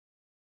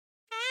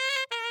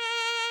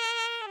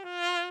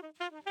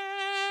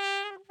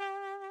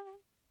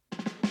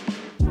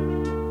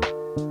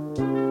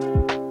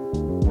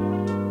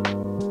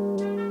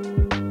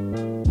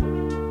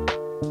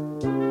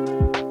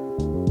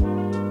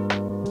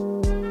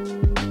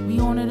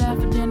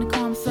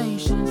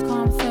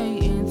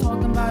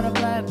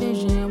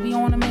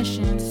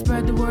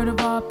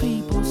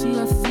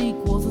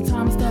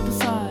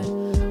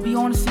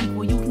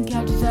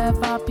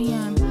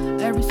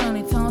every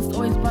Sunday, telling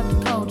stories about the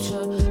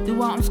culture.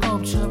 Do art and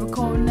sculpture,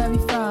 recording every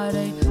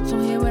Friday. So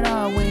hear it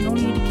our way, no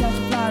need to catch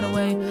a flight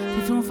away.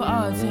 Stay tuned for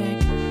our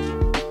take.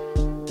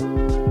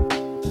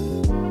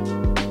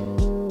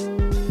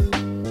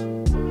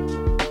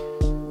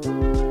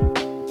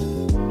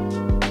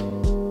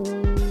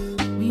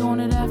 We on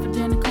it after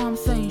dinner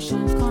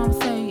conversations,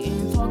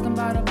 conversating, talking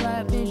about our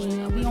black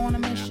vision. We on a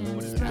mission,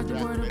 spread the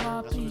word of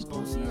our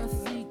people. See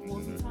us as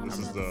equals. This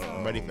is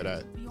I'm ready for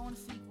that.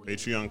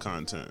 Patreon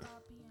content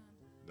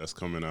that's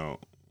coming out.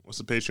 What's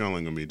the Patreon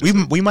link gonna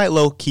be? We might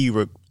low key.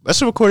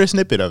 Let's record a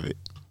snippet of it.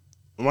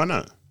 Why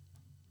not?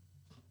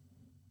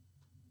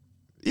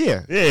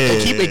 Yeah.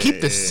 Keep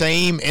the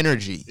same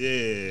energy.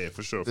 Yeah,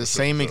 for sure. The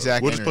same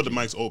exact. We'll just put the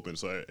energy. mics open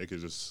so I could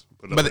just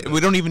put it. But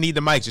we don't even need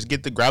the mic. Just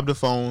grab the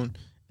phone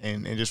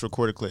and just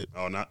record a clip.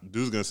 Oh,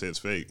 dude's gonna say it's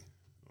fake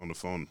on the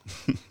phone.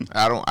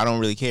 I don't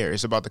really care.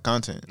 It's about the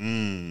content.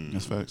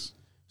 That's facts.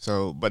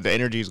 So, but the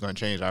energy is gonna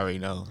change. I already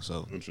know.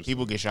 So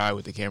people get shy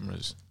with the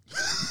cameras.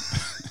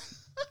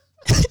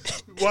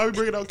 Why are we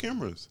bringing out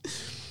cameras?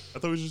 I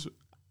thought we just.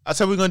 I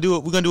said we're gonna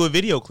do a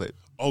video clip.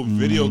 Oh,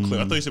 video clip.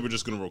 I thought you said we're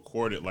just gonna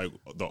record it like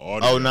the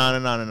audio. Oh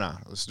no.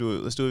 Let's do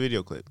a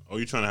video clip. Oh,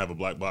 you trying to have a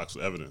black box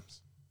with evidence?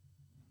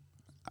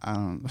 I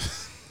don't.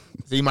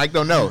 See, Mike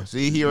don't know.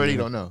 See, he already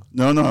don't know.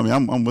 No. I mean,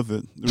 I'm with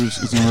it. We're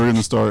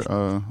gonna start.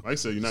 Like I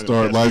said, you're not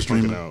start gonna live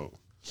streaming. out.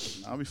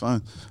 I'll be fine.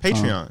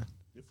 Patreon.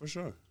 Yeah, for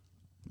sure.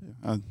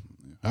 Yeah,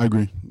 I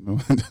agree. No,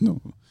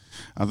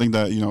 I think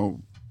that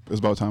it's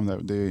about time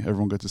that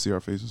everyone got to see our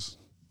faces.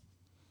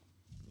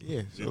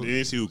 Yeah. They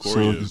didn't see who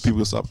Corey is.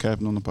 People stop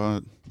capping on the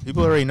pod.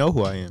 People already know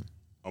who I am.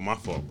 Oh, my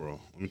fault, bro.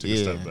 Let me take a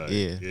step back.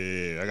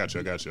 Yeah. I got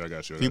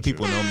you. Few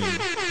people know me.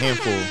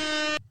 Handful.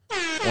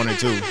 One or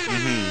two.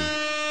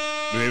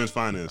 New Haven's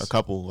finest.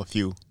 A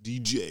few.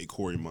 DJ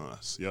Corey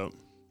Moss. Yep.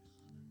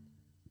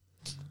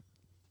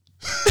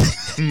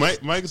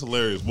 Mike is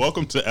hilarious.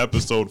 Welcome to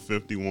episode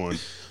 51.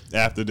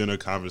 After dinner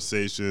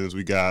conversations.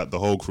 We got the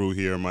whole crew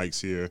here.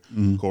 Mike's here.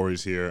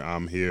 Corey's here.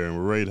 I'm here. And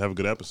we're ready to have a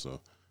good episode.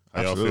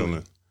 How y'all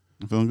feeling?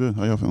 I'm feeling good.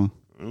 How y'all feeling?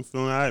 I'm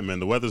feeling all right, man.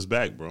 The weather's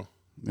back, bro.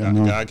 Yeah,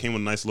 God came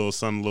with a nice little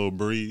sun, a little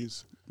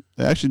breeze.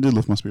 It actually did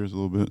lift my spirits a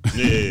little bit.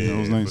 Yeah, that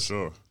was nice. For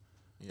sure.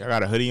 Yeah, I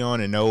got a hoodie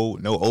on and no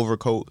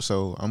overcoat,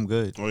 so I'm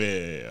good. Oh,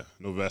 yeah.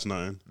 No vest,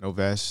 nothing. No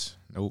vest,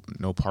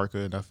 no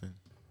parka, nothing.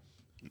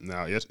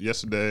 Now,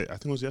 yesterday, I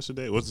think it was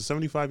yesterday. Was it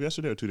 75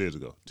 yesterday or 2 days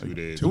ago? 2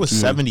 days. It was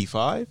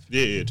 75?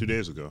 Yeah, 2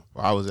 days ago.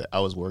 Well, I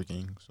was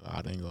working, so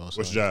I didn't go. What's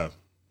your job?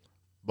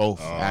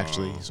 Both,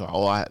 actually. So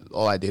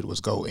all I did was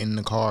go in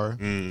the car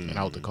and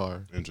out the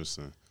car.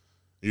 Interesting.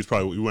 You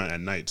went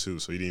at night too,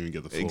 so you didn't even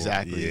get the full.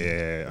 Exactly.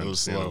 Yeah,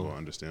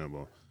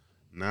 understandable.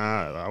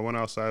 Nah, I went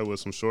outside with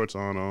some shorts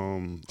on.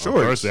 Shorts. On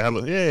Thursday. I had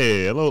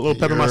a little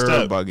pep in my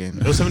step. Bugging.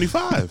 It was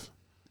 75.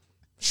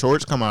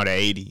 Shorts come out at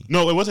 80.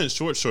 No, it wasn't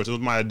shorts. It was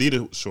my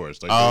Adidas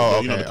shorts. Like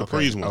the the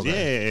Capri's ones.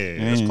 Okay.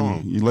 Yeah. That's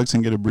calm. You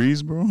Lexington get a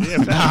breeze, bro? Yeah,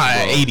 Nah,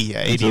 at 80.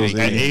 At 80.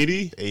 At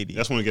 80? 80.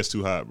 That's when it gets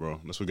too hot,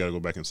 bro. That's when we got to go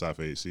back inside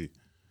for AC.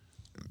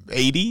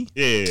 80?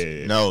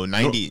 Yeah. No,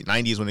 90.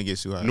 90 is when it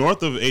gets too hot.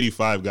 North of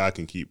 85, God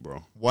can keep,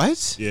 bro.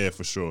 What? Yeah,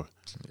 for sure.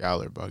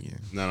 Y'all are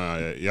bugging.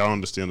 No, y'all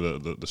understand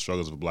the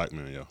struggles of a black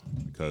man, yo.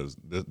 Because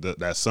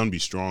that sun be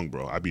strong,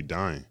 bro. I be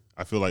dying.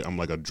 I feel like I'm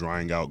like a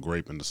drying out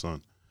grape in the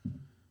sun.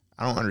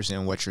 I don't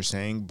understand what you're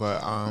saying,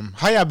 but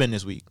how y'all been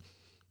this week?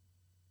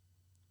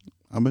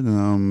 I've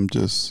been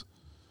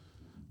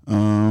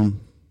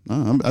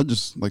I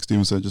just like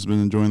Steven said, just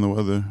been enjoying the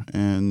weather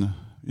and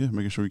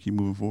making sure we keep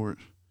moving forward.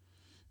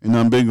 And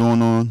nothing big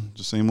going on,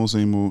 just same old.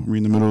 We're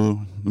in the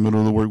middle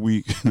of the work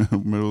week,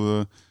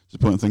 middle of just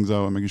putting things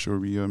out and making sure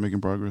we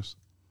making progress.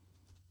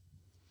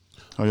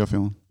 How y'all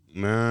feeling?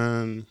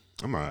 Man,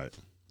 I'm all right.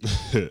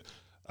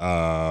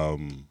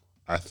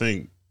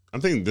 I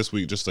think this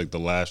week, just like the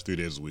last 3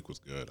 days of the week was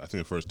good. I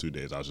think the first 2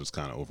 days I was just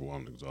kind of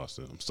overwhelmed and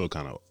exhausted. I'm still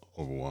kind of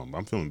overwhelmed, but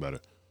I'm feeling better,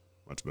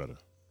 much better.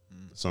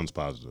 The sun's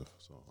positive,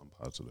 so I'm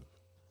positive.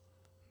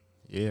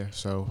 Yeah,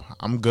 so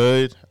I'm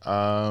good.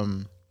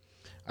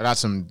 I got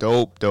some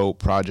dope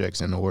projects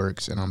in the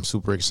works, and I'm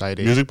super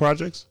excited. Music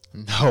projects?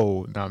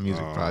 No, not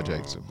music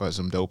projects, but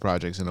some dope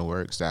projects in the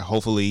works that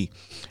hopefully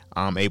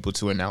I'm able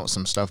to announce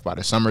some stuff by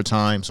the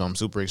summertime, so I'm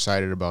super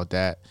excited about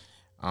that.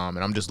 And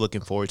I'm just looking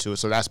forward to it.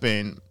 So that's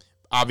been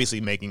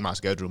obviously making my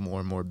schedule more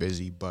and more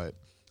busy, but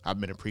I've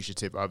been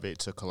appreciative of it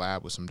to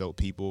collab with some dope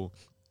people.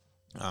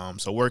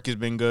 So work has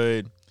been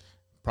good.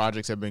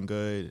 Projects have been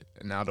good.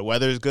 And now the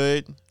weather's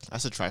good.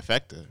 That's a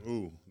trifecta.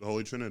 Ooh, the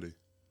Holy Trinity.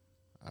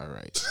 All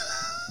right.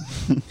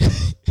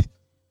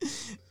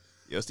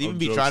 Yo, Steven I'm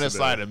be trying to today.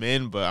 slide them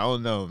in, but I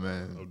don't know,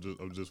 man.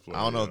 I'm just playing.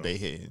 I don't know if they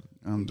hitting.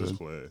 I'm just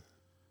playing.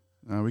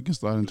 We can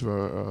slide into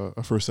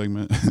our first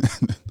segment.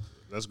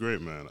 That's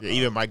great, man. Yeah,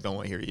 even Mike don't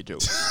want to hear your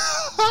joke.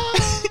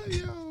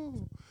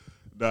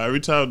 Nah, every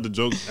time the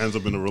joke ends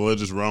up in a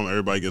religious realm,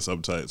 everybody gets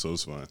uptight, so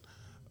it's fine.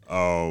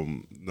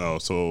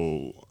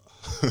 So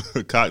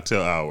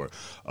cocktail hour.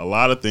 A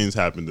lot of things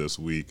happened this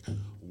week.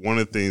 One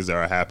of the things that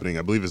are happening,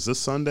 I believe, is this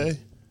Sunday.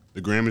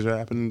 The Grammys are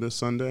happening this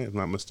Sunday, if I'm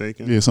not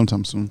mistaken. Yeah,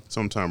 sometime soon.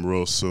 Sometime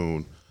real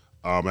soon.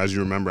 As you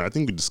remember, I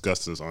think we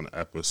discussed this on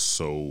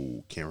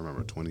episode, can't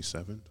remember,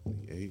 27,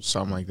 28?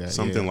 Something like that.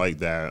 Something like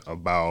that,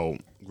 about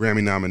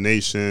Grammy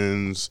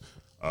nominations,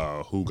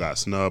 who got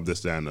snubbed,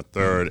 this, that, and the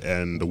third.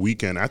 And The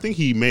Weeknd, I think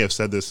he may have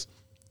said this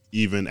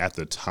even at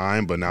the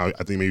time, but now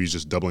I think maybe he's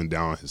just doubling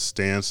down on his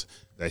stance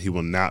that he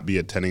will not be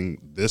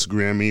attending this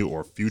Grammy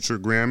or future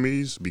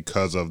Grammys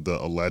because of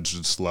the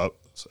alleged snub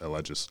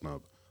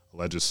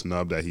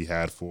that he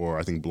had for,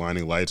 I think,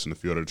 Blinding Lights and a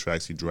few other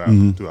tracks he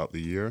dropped throughout the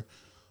year.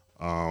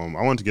 I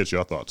wanted to get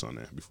your thoughts on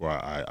it before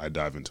I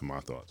dive into my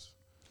thoughts.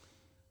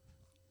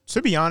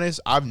 To be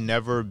honest, I've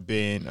never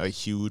been a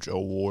huge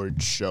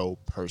award show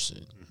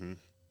person.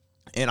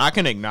 And I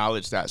can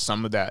acknowledge that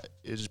some of that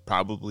is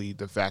probably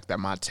the fact that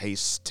my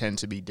tastes tend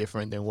to be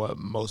different than what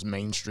most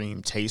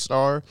mainstream tastes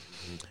are.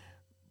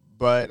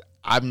 But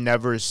I've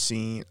never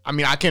seen, I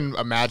mean, I can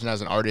imagine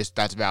as an artist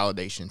that's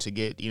validation to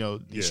get,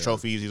 these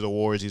trophies, these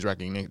awards,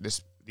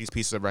 these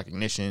pieces of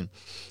recognition.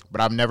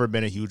 But I've never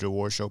been a huge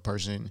award show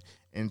person.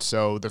 And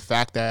so the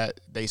fact that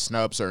they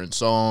snub certain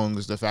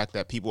songs, the fact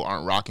that people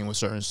aren't rocking with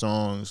certain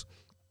songs,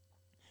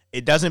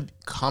 it doesn't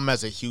come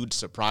as a huge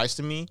surprise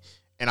to me.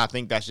 And I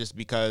think that's just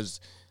because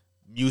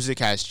music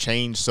has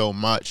changed so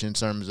much in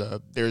terms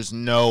of there's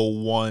no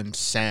one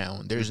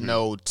sound. There's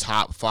no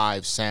top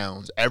 5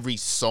 sounds. Every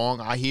song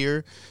I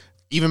hear,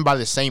 even by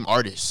the same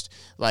artist,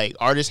 like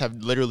artists have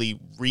literally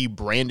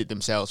rebranded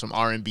themselves from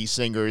R&B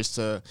singers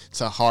to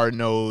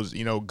hard-nosed,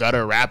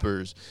 gutter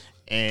rappers.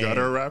 And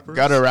Gutter rappers?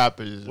 Gutter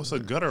rappers. What's a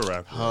gutter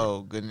rapper?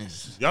 Oh,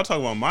 goodness. Y'all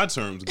talking about my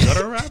terms.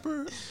 Gutter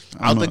rapper?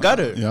 Out the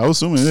gutter. Yeah, I was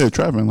assuming they're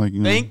trapping like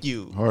Thank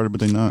you. harder, but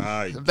they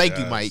not. Thank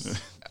you, Mike.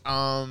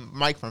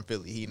 Mike from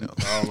Philly, he knows.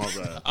 Oh,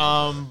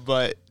 my bad.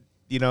 But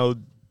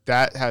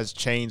that has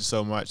changed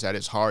so much that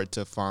it's hard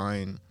to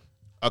find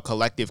a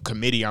collective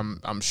committee.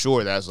 I'm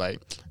sure that's like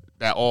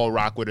that all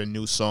rock with a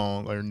new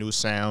song or a new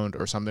sound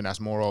or something that's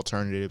more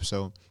alternative.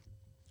 So,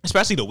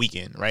 especially The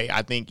Weeknd, right?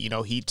 I think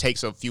he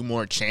takes a few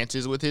more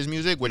chances with his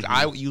music, which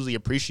I usually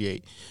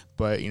appreciate.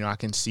 But I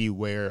can see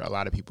where a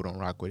lot of people don't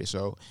rock with it.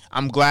 So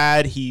I'm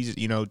glad he's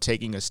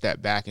taking a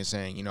step back and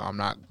saying I'm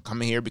not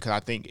coming here, because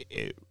I think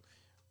it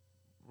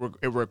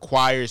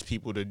requires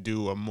people to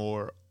do a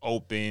more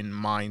open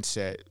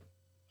mindset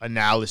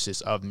analysis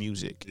of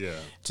music. Yeah.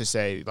 To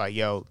say like,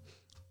 yo,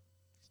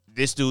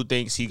 this dude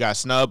thinks he got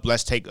snubbed.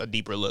 Let's take a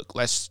deeper look.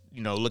 Let's,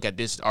 look at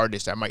this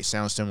artist that might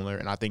sound similar.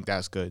 And I think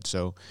that's good.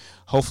 So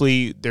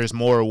hopefully there's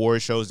more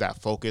award shows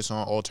that focus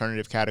on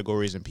alternative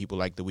categories and people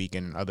like The Weeknd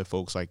and other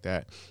folks like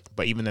that.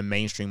 But even the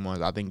mainstream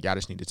ones, I think y'all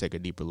just need to take a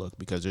deeper look,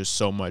 because there's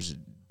so much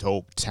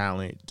dope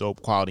talent,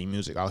 dope quality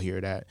music out here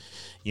that,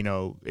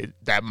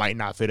 that might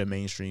not fit a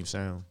mainstream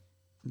sound.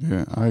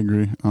 Yeah, I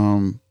agree.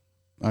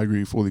 I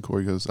agree fully,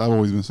 Corey, because I've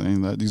always been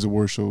saying that these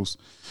award shows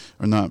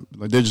are not,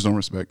 like, they just don't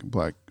respect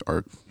black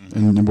art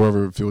in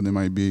whatever field they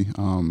might be.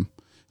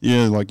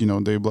 Yeah, like,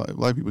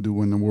 black people do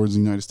win awards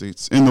in the United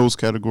States in those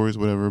categories,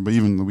 whatever, but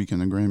even The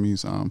Weeknd and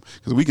Grammys,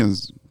 because The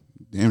Weeknd's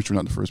damn sure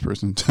not the first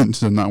person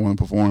to not want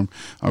to perform.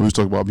 We was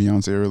talking about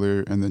Beyonce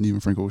earlier, and then even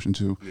Frank Ocean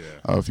too,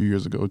 a few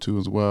years ago too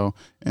as well.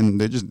 And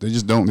they just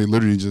don't. They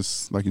literally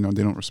just they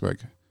don't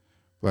respect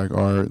black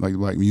art, like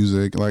black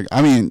music. Like,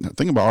 I mean,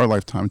 think about our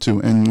lifetime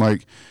too. And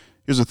like,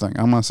 here's the thing: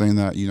 I'm not saying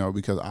that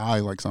because I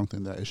like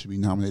something that it should be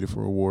nominated for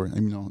an award.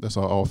 And that's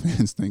all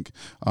fans think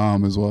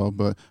as well.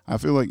 But I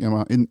feel like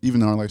even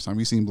in our lifetime,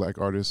 we've seen black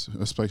artists,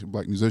 especially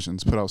black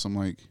musicians, put out some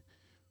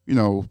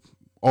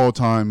all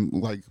time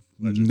legendary,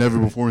 never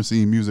before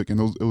seen music, and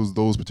it was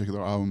those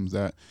particular albums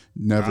that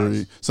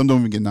never. Some don't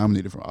even get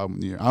nominated for album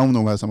of the year. I don't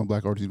know last time a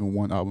black artist even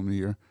won album of the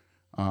year.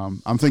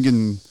 I'm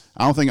thinking.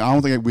 I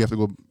don't think we have to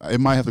go. It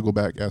might have to go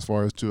back as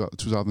far as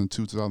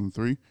 2002,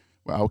 2003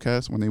 with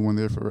Outkast when they won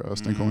there for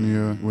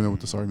Stankonia, when with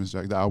the Sorry Miss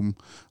Jack, the album,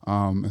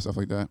 and stuff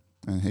like that,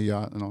 and Hey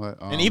Ya and all that.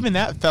 And even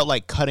that felt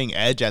like cutting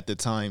edge at the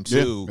time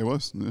too. Yeah, it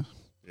was.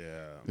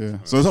 Yeah.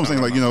 So that's what I'm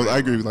saying. I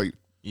agree with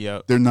yeah,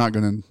 they're not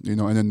gonna,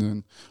 and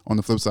then on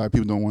the flip side,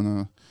 people don't want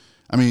to.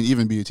 I mean,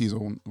 even BET's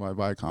owned by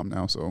Viacom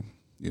now, so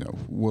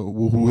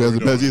who has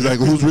the best?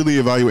 Exactly, who's really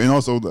evaluating? And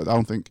also, I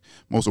don't think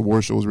most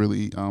award shows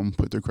really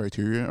put their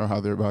criteria or how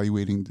they're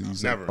evaluating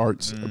these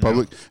arts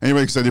public.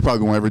 Anybody said they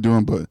probably won't ever do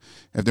them, but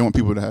if they want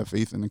people to have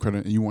faith in the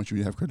credit, and you want you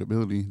to have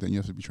credibility, then you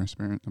have to be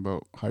transparent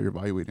about how you're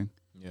evaluating.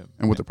 Yeah,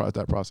 and what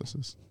that process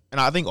is.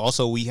 And I think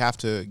also we have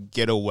to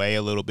get away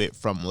a little bit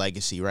from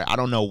legacy, right? I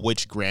don't know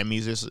which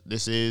Grammys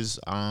this is,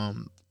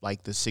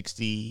 like the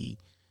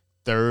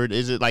 63rd,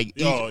 is it like?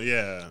 Oh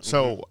yeah.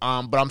 So,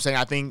 but I'm saying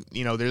I think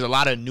there's a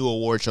lot of new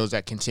award shows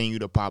that continue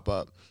to pop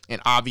up,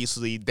 and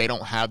obviously they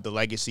don't have the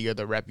legacy or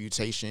the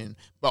reputation,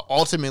 but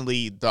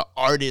ultimately the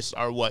artists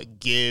are what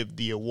give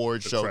the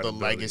award show the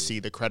legacy,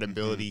 the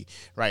credibility,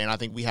 right? And I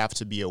think we have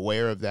to be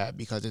aware of that,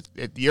 because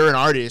if you're an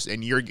artist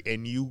and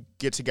you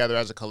get together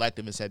as a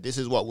collective and said this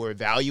is what we're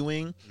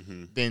valuing,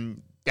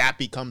 then that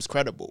becomes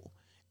credible.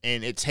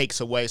 And it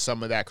takes away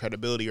some of that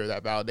credibility or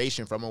that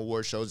validation from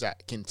award shows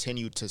that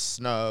continue to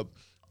snub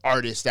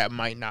artists that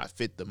might not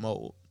fit the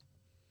mold.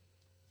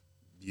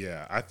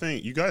 Yeah, I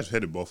think you guys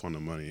hit it both on the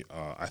money.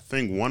 I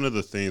think one of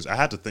the things I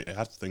have to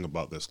think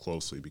about this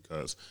closely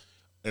because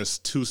it's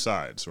two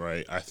sides,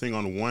 right? I think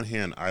on one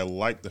hand, I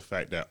like the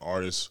fact that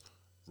artists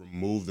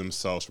remove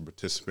themselves from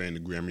participating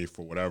in the Grammy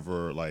for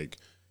whatever, like,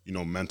 you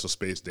know, mental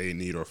space they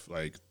need or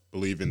like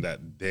believing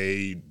that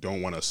they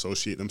don't want to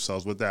associate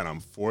themselves with that.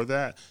 I'm for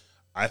that.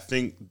 I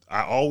think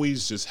I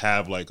always just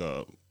have like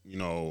a, you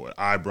know,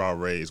 eyebrow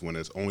raised when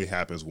it only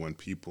happens when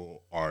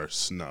people are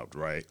snubbed,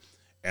 right?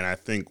 And I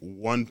think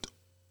one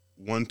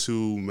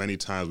too many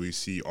times we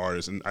see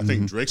artists, and I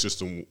think Drake's just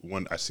the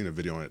one. I seen a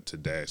video on it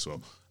today, so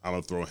I'm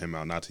gonna throw him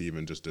out, not to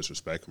even just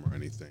disrespect him or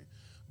anything,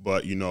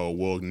 but you know,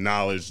 we'll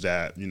acknowledge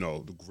that, you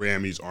know, the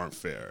Grammys aren't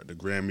fair. The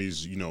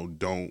Grammys, you know,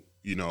 don't,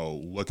 you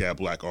know, look at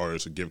black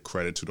artists or give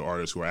credit to the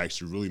artists who are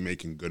actually really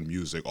making good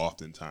music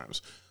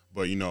oftentimes.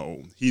 But you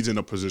know, he's in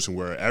a position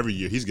where every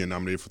year he's getting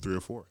nominated for 3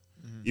 or 4,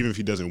 even if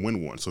he doesn't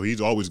win one. So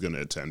he's always going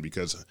to attend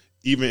because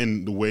even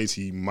in the ways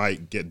he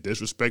might get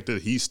disrespected,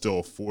 he's still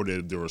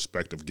afforded the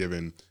respect of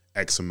giving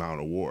X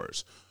amount of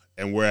awards.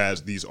 And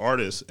whereas these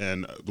artists,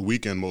 and The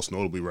Weeknd most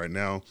notably right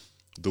now,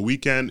 The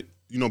Weeknd,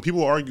 you know,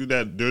 people argue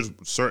that there's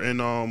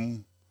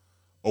certain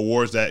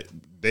awards that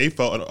they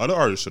felt other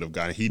artists should have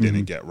gotten, he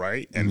didn't get,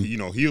 right? And, you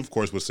know, he, of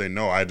course, would say,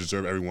 no, I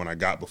deserve everyone I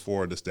got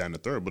before this, that, and the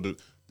third. But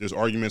there's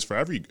arguments for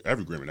every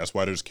Grammy. That's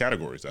why there's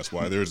categories. That's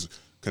why there's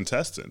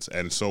contestants.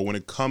 And so when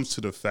it comes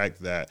to the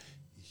fact that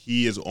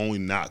he is only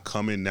not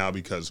coming now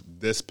because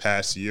this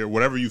past year,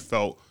 whatever you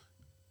felt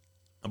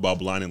about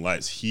Blinding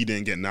Lights, he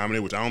didn't get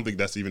nominated, which I don't think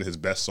that's even his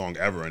best song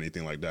ever or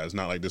anything like that. It's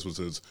not like this was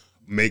his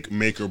make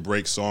or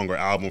break song or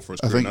album for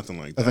his career, nothing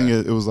like that. I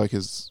think it was like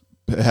it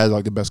had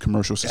like the best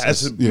commercial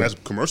success. It has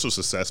best commercial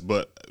success,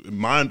 but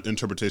my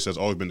interpretation has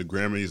always been the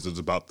Grammys is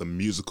about the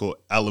musical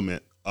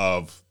element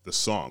of the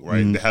song,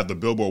 right? They have the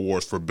Billboard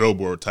Awards for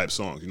Billboard type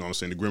songs. You know what I'm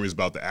saying? The Grammys is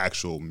about the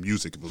actual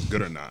music, if it was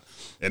good or not.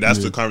 And that's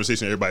the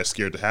conversation everybody's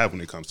scared to have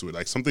when it comes to it.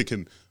 Like something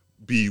can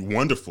be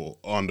wonderful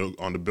on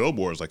the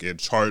billboards, like it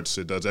charts,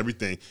 it does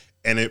everything.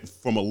 And it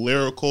from a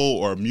lyrical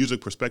or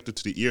music perspective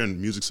to the ear and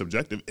music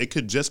subjective, it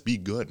could just be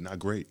good, not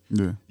great.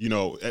 Yeah. You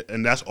know,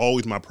 and that's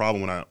always my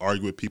problem when I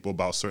argue with people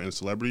about certain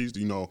celebrities.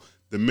 You know,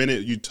 the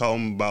minute you tell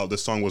them about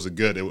this song wasn't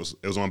good, it was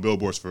on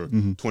billboards for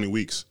 20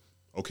 weeks.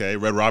 Okay,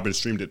 Red Robin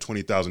streamed it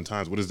 20,000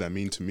 times. What does that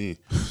mean to me?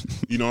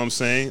 You know what I'm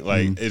saying?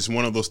 Like, it's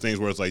one of those things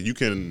where it's like you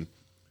can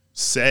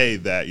say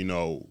that, you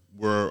know,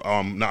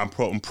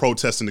 I'm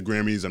protesting the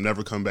Grammys. I'm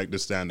never coming back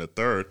this, that, and the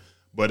third.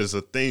 But it's a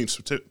thing,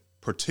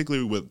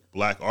 particularly with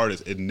black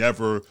artists, it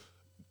never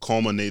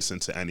culminates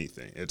into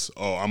anything. It's,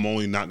 I'm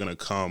only not going to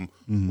come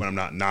when I'm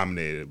not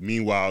nominated.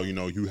 Meanwhile, you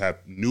know, you have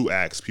new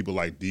acts, people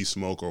like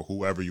D-Smoke or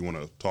whoever you want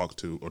to talk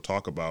to or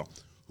talk about,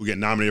 who get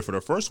nominated for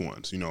their first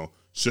ones, you know.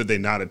 Should they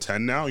not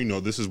attend now? You know,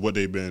 this is what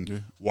they've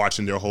been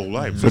watching their whole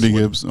life. Freddie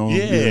Gibbs.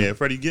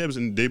 Freddie Gibbs,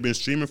 and they've been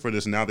streaming for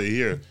this, and now they're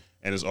here.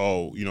 And it's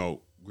you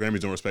know, Grammys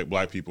don't respect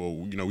black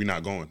people. You know, we're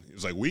not going.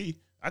 It's like,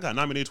 I got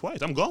nominated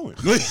twice. I'm going.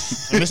 and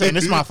this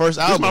is my first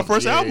album. This is my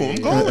first album. I'm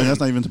going. And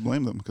that's not even to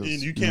blame them. And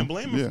you can't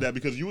blame them for that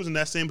because you was in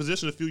that same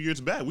position a few years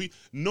back.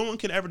 No one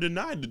can ever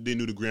deny that they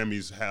knew the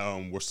Grammys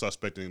were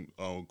suspecting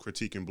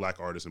critiquing black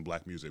artists and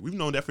black music. We've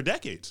known that for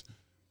decades.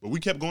 But we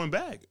kept going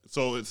back.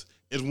 So it's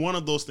one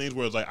of those things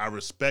where it's like I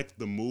respect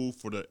the move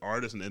for the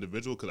artist and the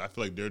individual because I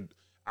feel like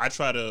I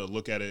try to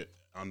look at it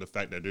on the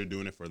fact that they're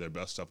doing it for their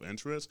best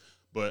self-interest,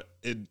 but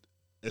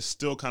it's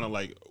still kind of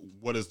like,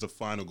 what is the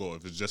final goal?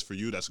 If it's just for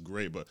you, that's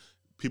great, but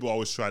people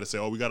always try to say,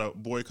 we got to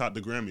boycott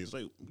the Grammys.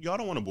 Like, y'all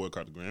don't want to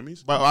boycott the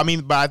Grammys. But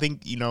I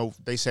think, you know,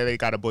 they say they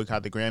got to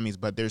boycott the Grammys,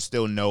 but there's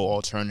still no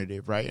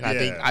alternative, right? And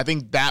I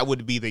think that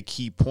would be the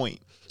key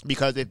point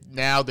because if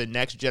now the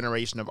next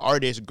generation of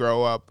artists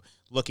grow up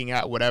looking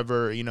at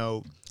whatever, you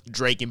know,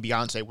 Drake and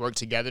Beyonce work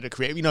together to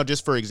create, you know,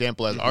 just for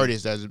example, as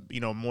artists, as, you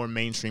know, more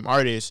mainstream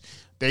artists,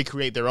 they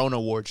create their own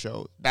award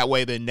show. That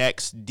way the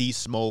next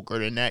D-Smoke or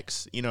the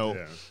next, you know,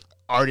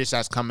 artist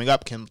that's coming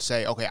up can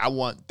say, okay, I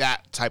want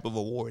that type of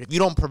award. If you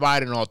don't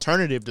provide an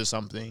alternative to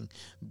something,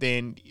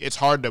 then it's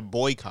hard to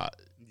boycott.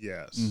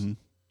 Yes. That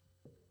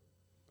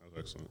was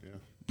excellent,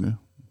 Yeah,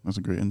 that's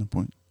a great ending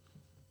point.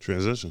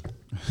 Transition.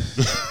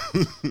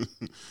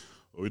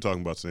 What are we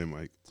talking about today,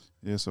 Mike?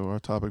 Yeah, so our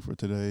topic for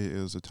today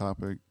is a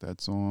topic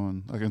that's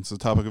it's the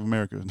topic of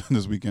America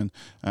this weekend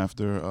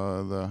after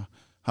the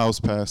House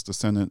passed, the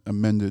Senate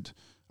amended,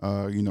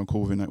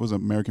 COVID. Was it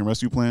American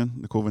Rescue Plan,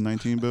 the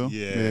COVID-19 bill?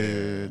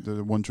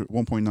 The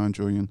 1.9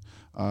 trillion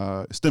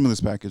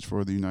stimulus package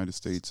for the United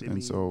States.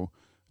 And so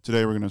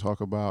today we're going to talk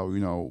about,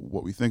 you know,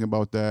 what we think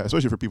about that,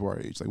 especially for people our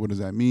age. Like, what does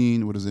that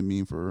mean? What does it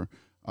mean for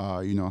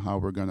how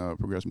we're gonna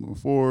progress moving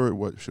forward?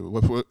 What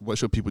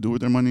should people do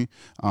with their money?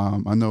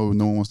 I know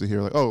no one wants to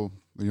hear like,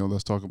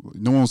 let's talk.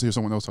 No one wants to hear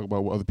someone else talk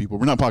about what other people.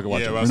 We're not pocket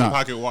watching. Yeah, we're not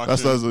pocket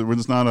watching. We're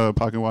just not a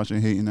pocket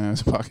watching hating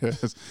ass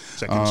podcast.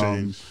 Second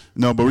change.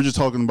 No, but we're just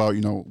talking about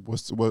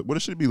what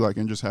it should be like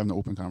and just having an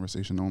open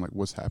conversation on like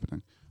what's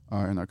happening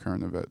in our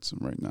current events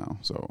right now.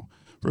 So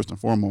first and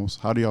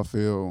foremost, how do y'all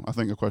feel? I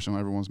think a question on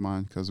everyone's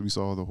mind because we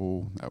saw the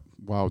whole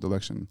wild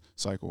election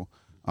cycle.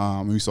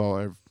 We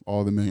saw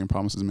all the million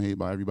promises made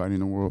by everybody in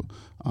the world.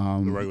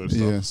 The regular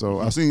stuff. Yeah, so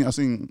I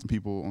seen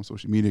people on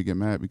social media get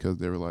mad because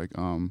they were like,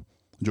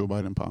 Joe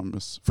Biden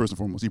promised, first and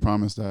foremost, he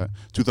promised that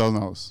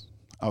 $2,000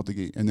 out the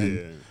gate, and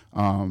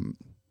then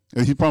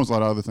he promised a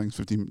lot of other things,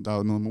 $15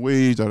 minimum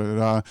wage, So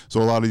a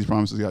lot of these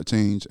promises got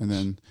changed, and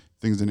then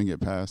things didn't get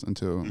passed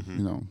until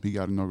he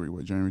got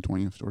inaugurated January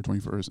 20th or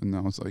 21st, and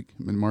now it's like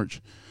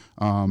mid-March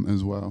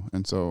as well.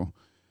 And so,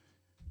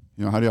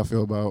 how do y'all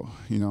feel about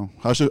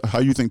how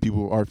you think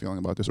people are feeling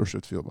about this or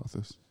should feel about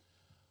this?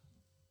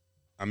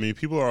 I mean,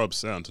 people are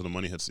upset until the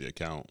money hits the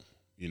account.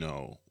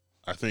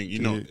 I think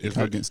it's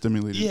getting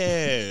stimulated.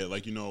 Yeah,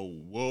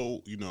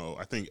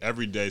 I think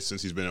every day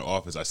since he's been in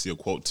office, I see a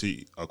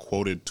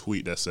quoted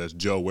tweet that says,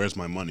 "Joe, where's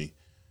my money?"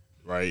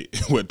 Right,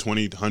 with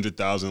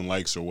 100,000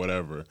 likes or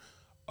whatever.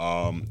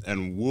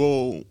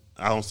 And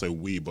I don't say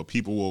we, but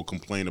people will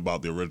complain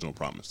about the original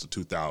promise, the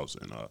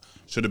 2,000.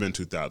 Should have been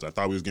 2,000. I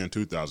thought we was getting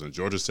 2,000.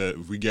 Georgia said,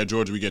 if we get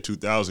Georgia, we get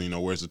 2,000.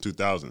 Where's the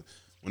 2,000?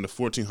 When the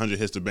 1,400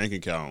 hits the bank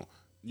account,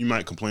 you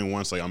might complain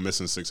once, like, I'm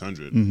missing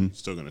 600. You're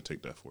still going to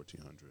take that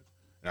 1,400.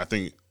 And I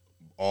think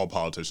all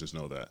politicians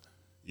know that.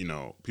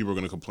 People are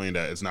going to complain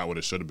that it's not what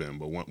it should have been.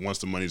 But once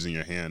the money's in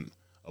your hand,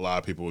 a lot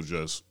of people will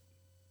just,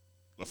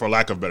 for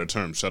lack of a better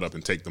term, shut up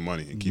and take the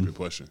money and keep it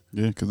pushing.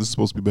 Yeah, because this is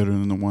supposed to be better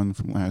than the one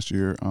from last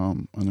year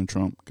under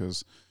Trump,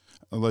 because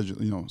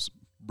allegedly,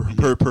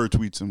 per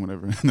tweets and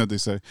whatever that they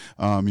say,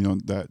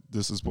 that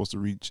this is supposed to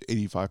reach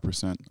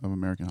 85% of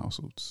American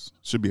households,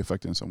 should be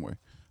affected in some way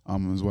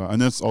as well.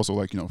 And that's also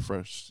like,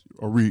 fresh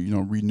or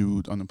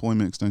renewed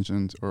unemployment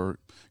extensions or,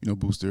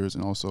 boosters,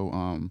 and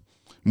also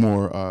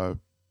more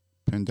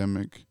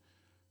pandemic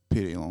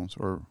payday loans,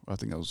 or I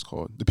think that was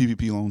called the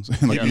PPP loans.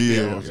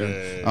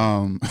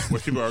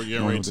 Which people are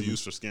getting ready to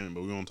use for scamming,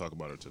 but we won't talk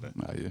about it today.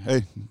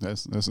 Hey,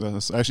 that's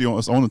actually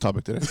it's on the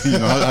topic today.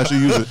 I should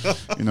use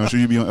it. Should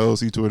you be on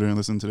LLC Twitter and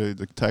listen to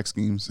the tax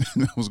schemes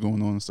that was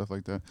going on and stuff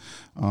like that.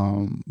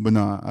 But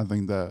no, I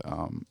think that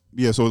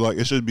so like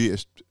it should be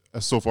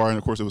so far, and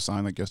of course it was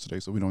signed like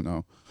yesterday, so we don't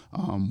know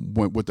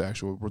what the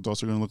actual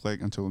results are going to look like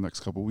until the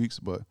next couple of weeks.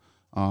 But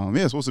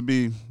it's supposed to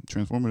be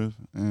transformative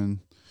and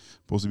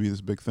supposed to be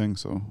this big thing.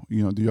 So,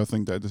 do y'all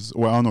think that this is,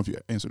 well, I don't know if you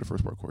answered the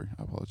first part, Corey.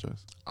 I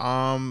apologize.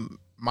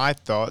 My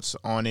thoughts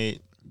on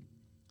it,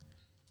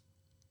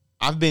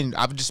 I've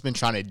just been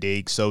trying to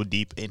dig so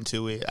deep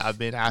into it. I've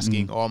been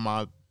asking all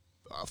my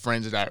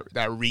friends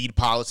that read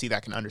policy,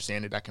 that can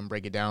understand it, that can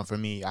break it down for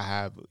me. I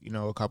have,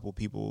 a couple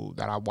people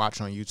that I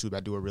watch on YouTube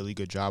that do a really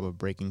good job of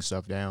breaking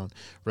stuff down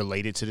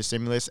related to the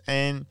stimulus.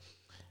 And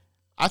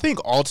I think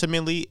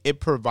ultimately it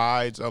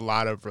provides a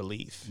lot of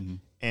relief.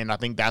 And I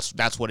think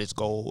that's what its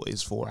goal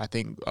is for. I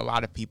think a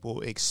lot of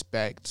people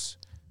expect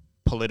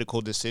political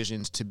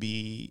decisions to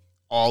be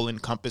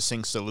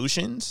all-encompassing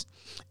solutions,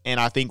 and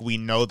I think we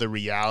know the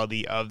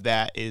reality of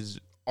that is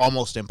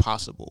almost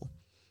impossible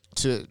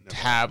to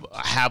have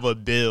a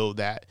bill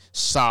that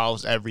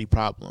solves every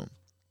problem.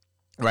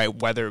 Right,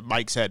 whether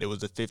Mike said it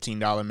was a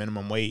 $15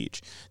 minimum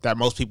wage that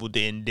most people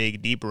didn't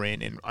dig deeper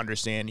in and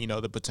understand,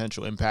 the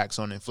potential impacts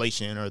on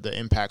inflation or the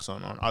impacts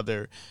on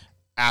other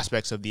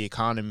aspects of the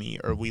economy,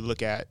 or we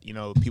look at,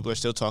 people are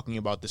still talking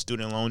about the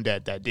student loan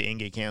debt that didn't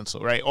get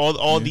canceled, right?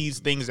 All these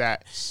things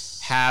that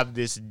have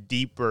this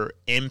deeper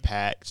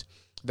impact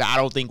that I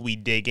don't think we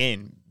dig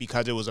in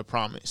because it was a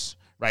promise,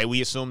 right?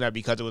 We assume that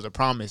because it was a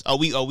promise,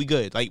 we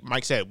good. Like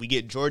Mike said, we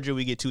get Georgia,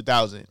 we get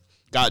 2,000.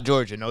 Got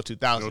Georgia, no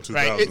 2,000,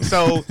 right?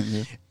 So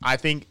I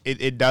think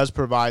it does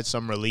provide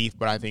some relief,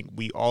 but I think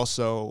we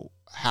also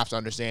have to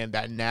understand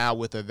that now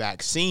with a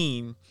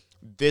vaccine,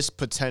 this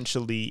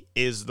potentially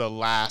is the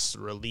last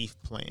relief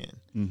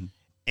plan.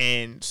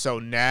 And so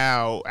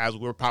now, as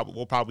we'll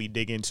probably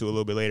dig into a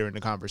little bit later in the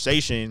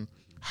conversation,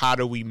 how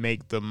do we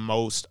make the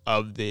most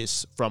of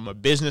this from a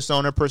business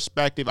owner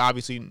perspective?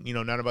 Obviously,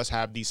 none of us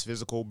have these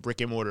physical brick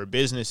and mortar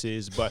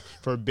businesses, but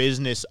for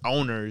business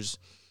owners,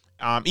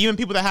 even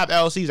people that have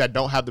LLCs that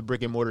don't have the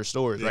brick and mortar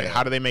stores, right?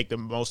 How do they make the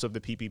most of the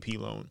PPP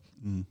loan?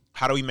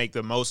 How do we make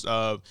the most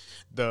of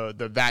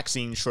the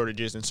vaccine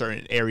shortages in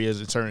certain areas,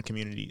 in certain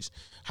communities?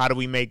 How do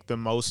we make the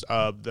most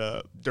of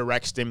the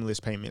direct stimulus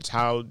payments?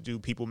 How do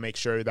people make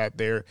sure that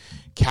they're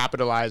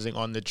capitalizing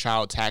on the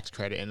child tax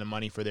credit and the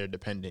money for their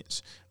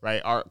dependents,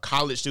 right? Our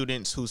college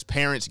students whose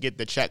parents get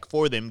the check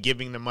for them,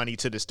 giving the money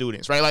to the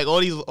students, right? Like all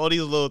these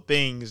little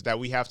things that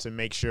we have to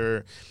make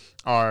sure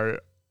are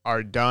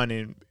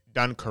done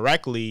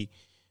correctly,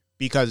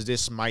 because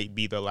this might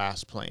be the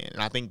last plan.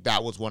 And I think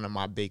that was one of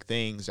my big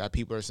things that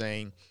people are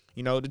saying,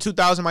 the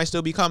 2,000 might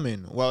still be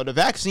coming. Well, the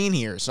vaccine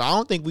here, so I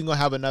don't think we're going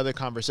to have another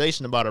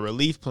conversation about a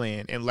relief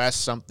plan unless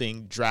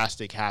something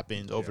drastic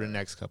happens over the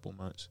next couple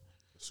months.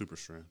 Super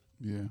strain.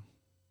 Yeah.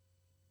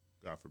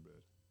 God forbid.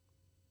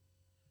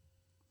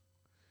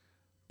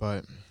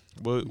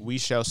 But we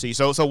shall see.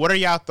 So what are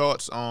y'all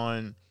thoughts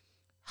on,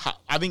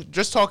 I think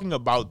just talking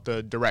about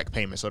the direct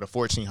payment, so the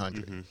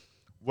 $1,400,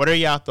 what are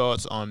y'all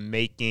thoughts on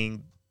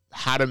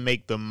how to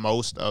make the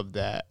most of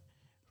that?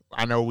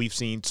 I know we've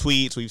seen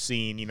tweets, we've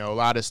seen, a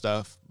lot of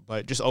stuff,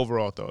 but just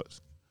overall thoughts.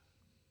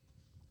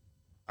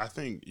 I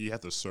think you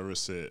have to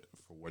service it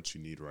for what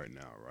you need right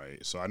now,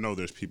 right? So I know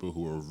there's people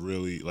who are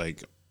really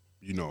like,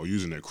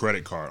 using their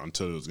credit card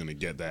until it was going to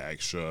get that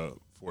extra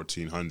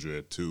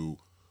 $1,400 to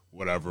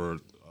whatever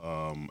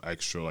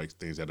extra like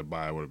things they had to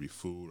buy, whether it be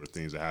food or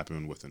things that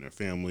happen within their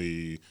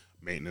family,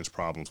 maintenance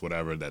problems,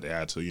 whatever that they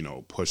had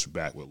to push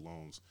back with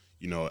loans.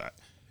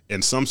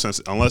 In some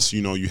sense, unless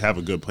you have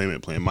a good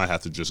payment plan, might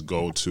have to just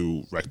go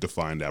to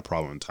rectifying that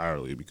problem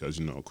entirely because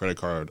credit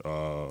card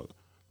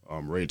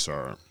rates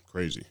are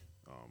crazy.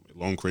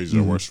 Loan crazies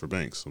are worse for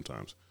banks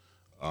sometimes.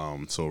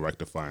 So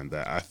rectifying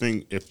that, I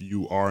think if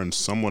you are in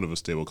somewhat of a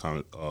stable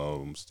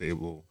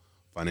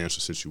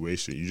financial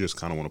situation, you just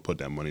kind of want to put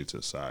that money to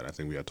the side. I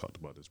think we had talked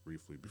about this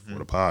briefly before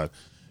the pod.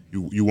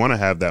 You want to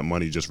have that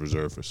money just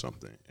reserved for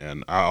something.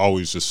 And I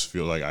always just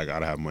feel like I got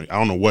to have money. I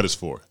don't know what it's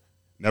for.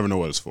 Never know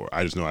what it's for.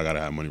 I just know I got to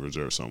have money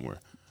reserved somewhere.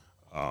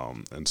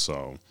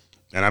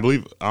 And I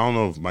believe, I don't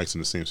know if Mike's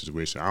in the same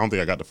situation. I don't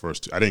think I got the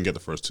first two. I didn't get the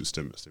first two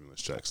stimulus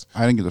checks.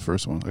 I didn't get the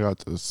first one. I got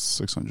the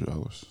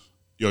 $600.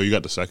 Yo, you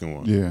got the second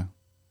one? Yeah.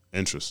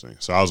 Interesting.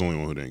 So I was the only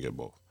one who didn't get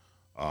both.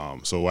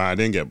 So when I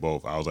didn't get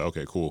both, I was like,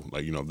 okay, cool.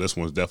 Like, this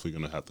one's definitely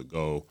going to have to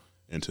go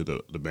into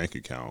the bank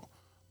account.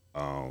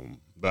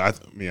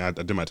 But I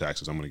did my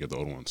taxes. I'm going to get the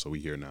old one. So we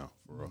here now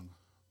for real.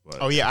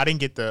 But, I didn't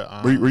get the.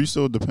 Were you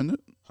still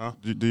dependent? Huh?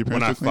 Did your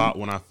when parents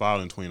when I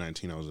filed in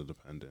 2019, I was a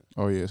dependent.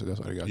 Oh yeah, so that's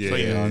why they got. Yeah,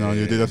 you. yeah, No,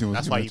 they definitely.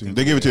 That's why you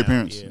they gave it to your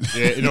parents.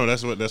 Yeah,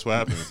 that's what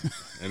happened.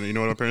 And you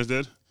know what my parents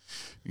did?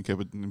 You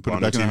kept it and put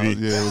Bought it back new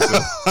in the TV. house.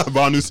 Yeah, I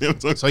bought a new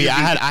Samsung. So yeah,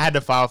 I had to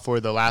file for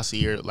the last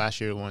year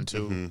one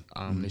too.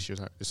 Mm-hmm.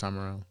 This time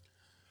around.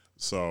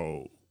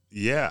 So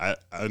yeah,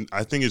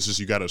 I think it's just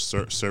you got to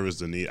service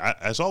the need.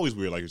 It's always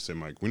weird, like you said,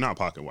 Mike. We're not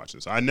pocket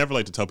watchers. I never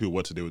like to tell people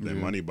what to do with their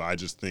money, but I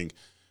just think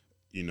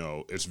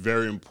it's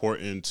very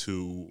important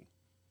to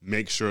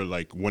make sure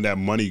like when that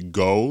money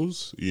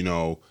goes,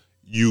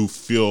 you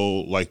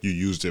feel like you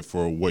used it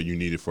for what you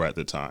needed for at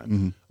the time.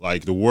 Mm-hmm.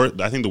 Like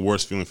I think the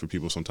worst feeling for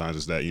people sometimes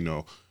is that,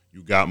 you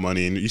got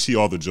money and you see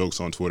all the jokes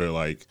on Twitter,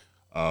 like,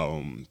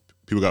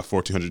 people got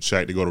 $1,400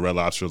 check to go to Red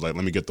Lobster, like,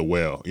 let me get the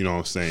whale. You know what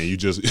I'm saying? You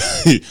just,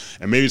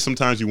 and maybe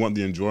sometimes you want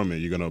the enjoyment,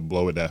 you're going to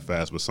blow it that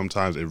fast, but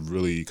sometimes it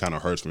really kind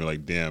of hurts when you're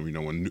like, damn,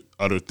 when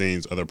other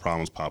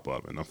problems pop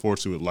up. And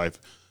unfortunately with life,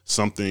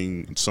 some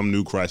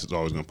new crisis is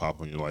always going to pop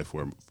up in your life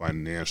where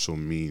financial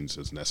means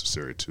is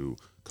necessary to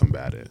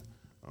combat it.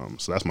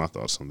 So that's my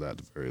thoughts on that at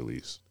the very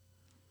least.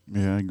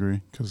 Yeah, I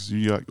agree. Because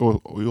you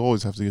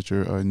always have to get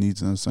your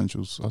needs and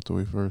essentials out the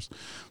way first.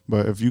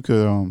 But if you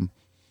could,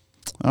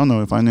 I don't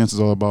know, finance is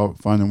all about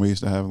finding ways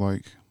to have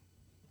like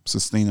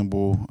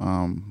sustainable,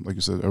 like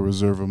you said, a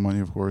reserve of money,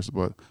 of course,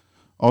 but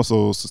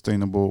also a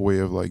sustainable way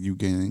of like you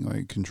gaining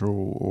like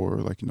control or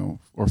like,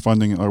 or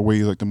funding or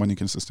ways like the money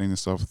can sustain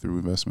itself through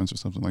investments or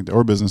something like that,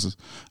 or businesses,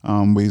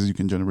 ways you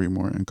can generate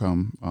more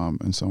income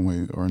in some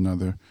way or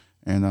another.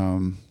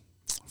 And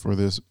for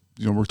this,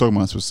 we're talking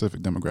about a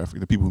specific demographic,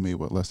 the people who made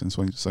less than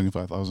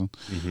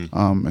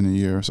 $75,000 in a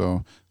year.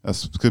 So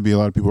could be a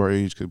lot of people our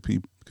age, could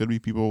be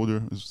people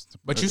older.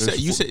 But you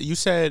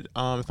said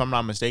if I'm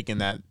not mistaken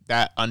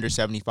that under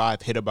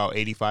 75 hit about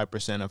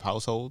 85% of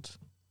households.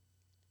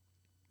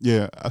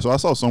 Yeah, so I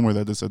saw somewhere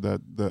that they said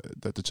that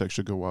the check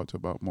should go out to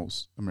about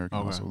most American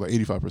households, like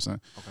 85%.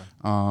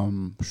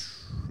 Okay.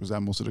 Is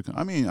that most of the?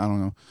 I mean, I don't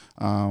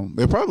know.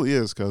 It probably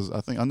is because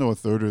I know a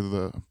third of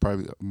the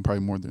probably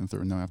more than a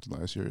third now after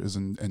last year is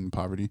in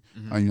poverty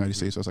in the United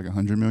States. So it's like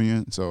 100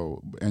 million.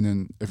 So and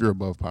then if you're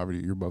above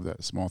poverty, you're above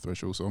that small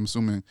threshold. So I'm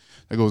assuming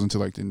that goes into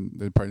like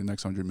probably the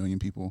next 100 million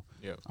people.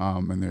 Yeah.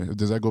 And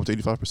does that go up to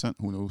 85%?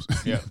 Who knows?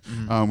 Yeah.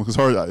 Because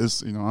hard.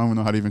 It's I don't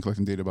know how to even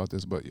collect data about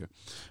this, but yeah.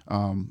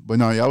 But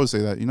no, yeah, I would say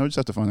that you just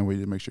have to find a way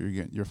to make sure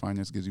your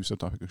finance gives you some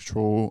type of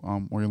control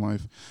over your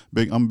life.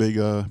 I'm big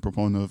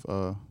proponent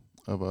of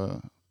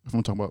if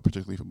I'm talking about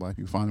particularly for Black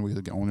people, find a way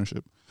to get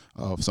ownership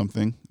of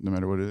something, no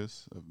matter what it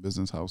is, a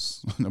business,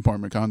 house, an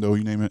apartment, condo,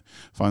 you name it.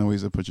 Find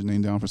ways to put your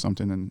name down for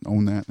something and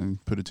own that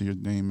and put it to your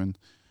name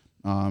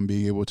and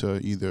be able to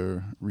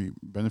either reap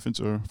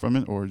benefits from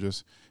it or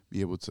just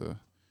be able to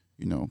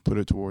put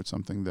it towards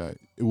something that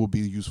it will be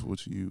useful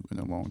to you in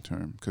the long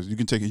term. Because you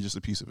can take just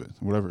a piece of it,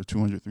 whatever,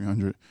 200,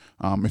 300,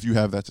 if you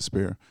have that to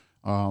spare.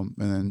 And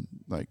then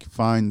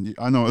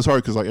I know it's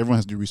hard because like everyone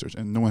has to do research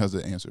and no one has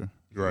the answer.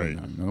 Right.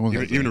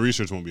 Even the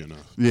research won't be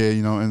enough. Yeah,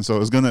 and so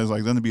it's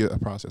gonna be a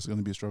process. It's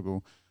gonna be a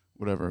struggle,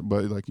 whatever.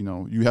 But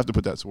you have to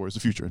put that towards the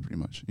future, pretty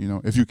much.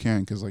 If you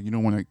can, because you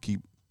don't want to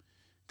keep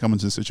coming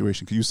to the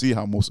situation because you see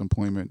how most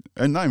employment,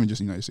 and not even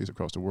just in the United States,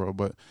 across the world,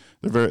 but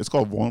it's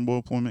called vulnerable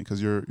employment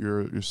because your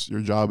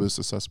job is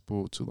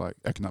susceptible to like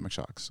economic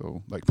shocks.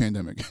 So like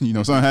pandemic,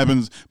 something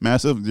happens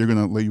massive, they're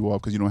gonna lay you off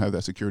because you don't have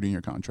that security in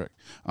your contract.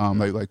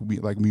 Like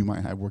we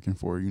might have working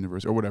for a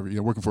university or whatever,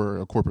 working for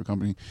a corporate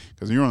company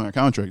because you're on a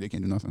contract, they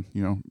can't do nothing,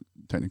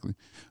 technically.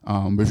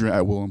 But if you're an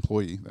at-will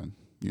employee, then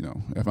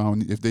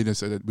if they just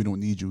said that we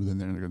don't need you, then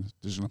they're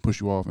just gonna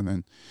push you off, and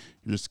then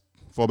you just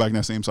fall back in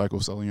that same cycle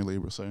of selling your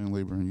labor,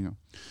 and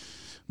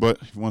But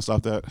if you want to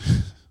stop that,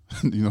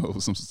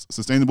 some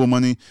sustainable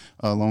money,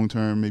 long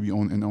term, maybe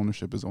in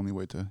ownership is the only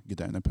way to get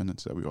that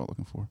independence that we're all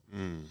looking for.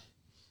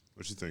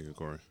 What you thinking,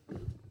 Corey?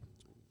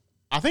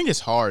 I think it's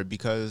hard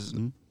because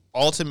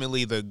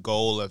ultimately the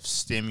goal of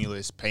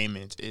stimulus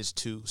payments is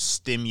to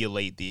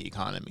stimulate the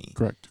economy.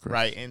 Correct.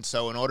 Right. And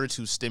so in order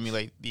to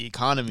stimulate the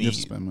economy,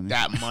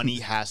 that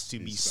money has to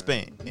be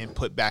spent and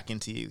put back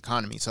into the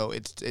economy. So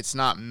it's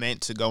not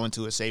meant to go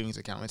into a savings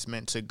account. It's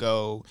meant to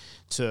go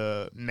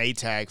to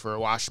Maytag for a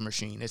washing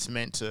machine. It's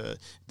meant to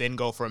then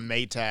go from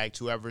Maytag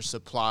to whoever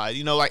supplied.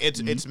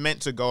 It's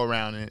meant to go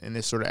around in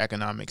this sort of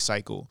economic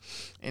cycle.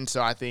 And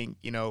so I think,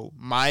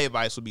 my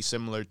advice would be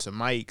similar to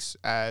Mike's,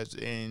 as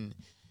in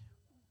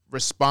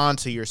respond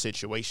to your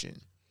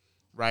situation,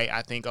 right?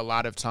 I think a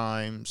lot of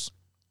times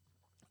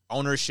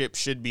ownership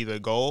should be the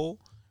goal,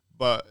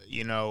 but,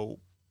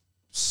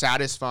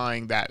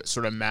 satisfying that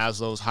sort of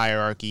Maslow's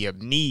hierarchy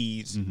of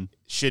needs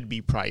should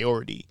be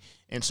priority.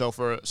 And so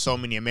for so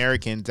many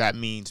Americans, that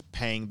means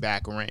paying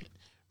back rent.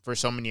 For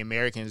so many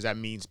Americans, that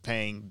means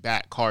paying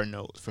back car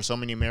notes. For so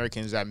many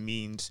Americans, that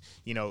means,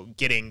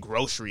 getting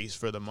groceries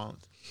for the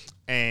month.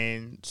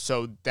 And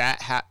so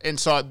that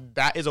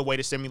is a way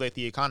to stimulate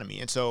the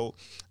economy. And so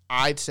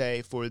I'd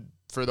say for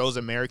those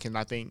Americans,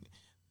 I think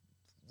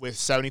with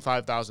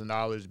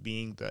 $75,000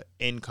 being the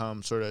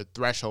income sort of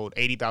threshold,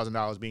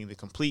 $80,000 being the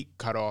complete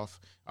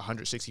cutoff,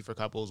 $160,000 for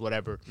couples,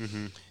 whatever,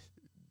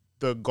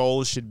 the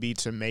goal should be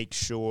to make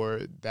sure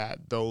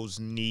that those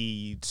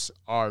needs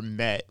are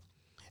met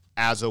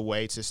as a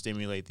way to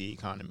stimulate the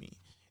economy.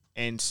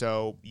 And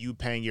so you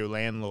paying your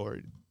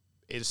landlord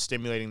is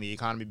stimulating the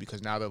economy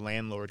because now the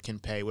landlord can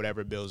pay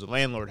whatever bills the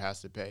landlord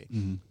has to pay.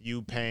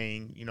 You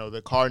paying,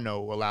 the car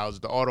note allows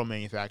the auto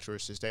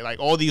manufacturers to stay. Like,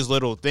 all these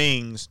little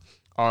things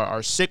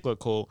are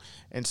cyclical.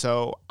 And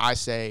so I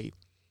say,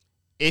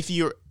 if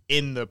you're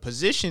in the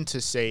position to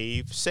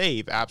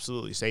save,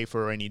 absolutely, save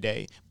for a rainy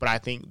day. But I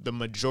think the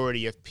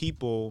majority of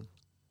people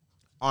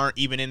aren't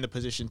even in the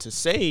position to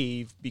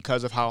save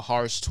because of how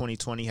harsh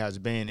 2020 has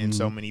been and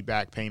so many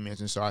back payments.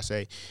 And so I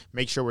say,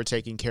 make sure we're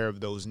taking care of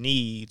those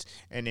needs.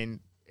 And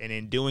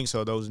in doing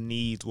so, those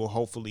needs will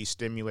hopefully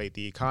stimulate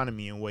the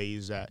economy in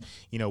ways that,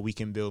 we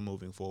can build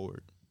moving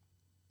forward.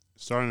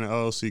 Starting an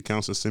LLC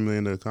counts as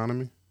stimulating the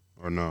economy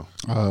or no?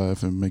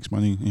 If it makes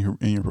money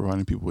and you're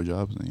providing people with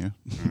jobs, then yeah.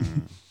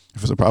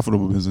 If it's a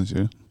profitable business,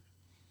 yeah.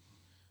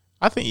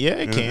 I think,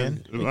 it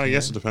can. I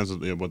guess it depends on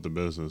what the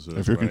business is.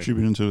 If you're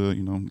contributing to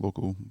the,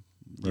 local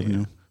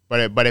revenue.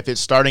 But if it's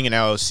starting an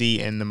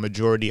LLC and the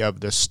majority of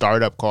the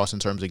startup costs in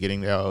terms of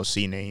getting the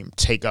LLC name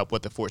take up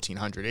what the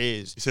 $1,400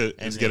 is. You said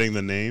it's getting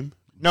the name?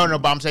 No,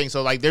 but I'm saying,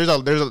 so like there's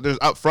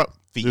upfront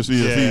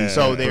fees.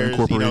 So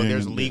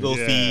there's legal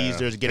fees,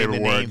 there's getting the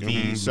name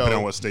fees. So depending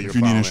on what state you're if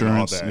you need filing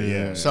insurance, and all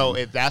that. So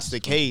if that's the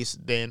case,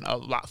 then a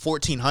lot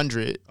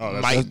 $1,400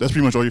 that's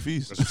pretty much all your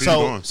fees.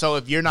 So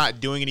if you're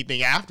not doing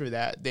anything after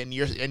that, then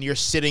you're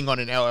sitting on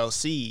an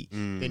LLC,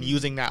 then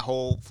using that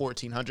whole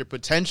 $1,400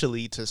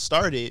 potentially to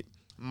start it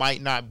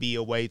might not be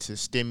a way to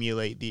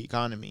stimulate the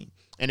economy.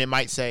 And it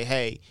might say,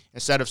 hey,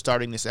 instead of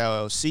starting this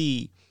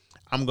LLC,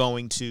 I'm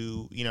going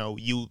to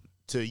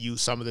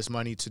use some of this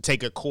money to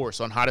take a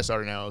course on how to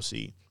start an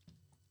LLC.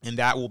 And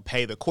that will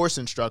pay the course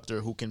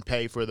instructor who can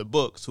pay for the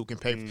books, who can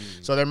pay.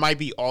 So there might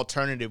be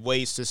alternative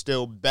ways to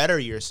still better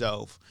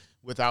yourself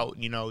without,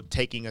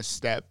 taking a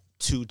step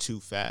too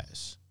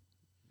fast.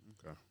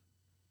 Okay.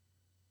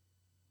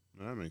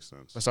 No, that makes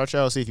sense. But start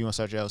your LLC if you want to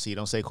start your LLC.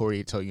 Don't say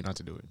Corey told you not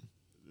to do it.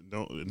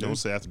 Don't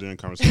say after doing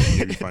conversation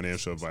give you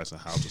financial advice on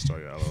how to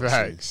start your LLC.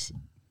 Right.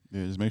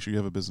 Yeah, just make sure you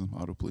have a business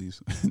model,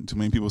 please. Too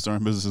many people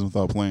starting businesses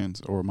without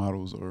plans or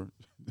models or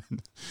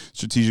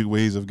strategic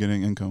ways of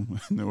getting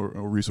income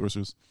or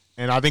resources.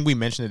 And I think we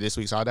mentioned it this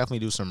week, so I'll definitely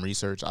do some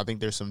research. I think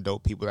there's some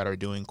dope people that are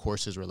doing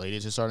courses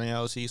related to starting an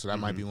LLC, so that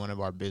might be one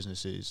of our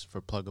businesses for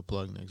Plug a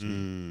Plug next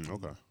week.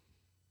 Okay.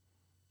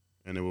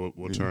 And then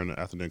we'll turn the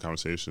After Dinner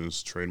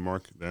Conversations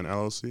trademark, then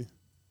LLC?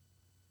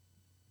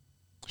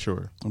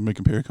 Sure. Or make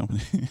a parent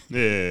company.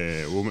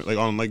 Yeah. We'll like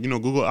on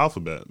Google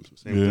Alphabet.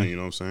 Same thing, you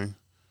know what I'm saying?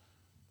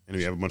 And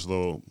we have a bunch of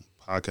little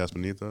podcasts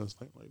beneath us,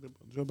 like the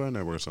Joe Biden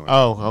Network or something.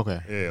 Oh, okay.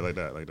 Yeah, like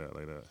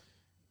that.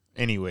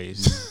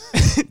 Anyways.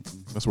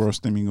 That's where our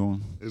stemming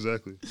going.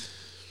 Exactly. Because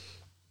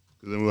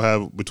then we'll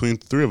have, between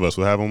the three of us,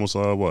 we'll have almost,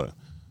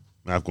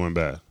 math going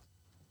bad.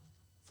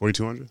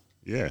 4,200?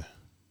 Yeah.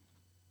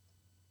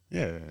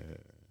 Yeah.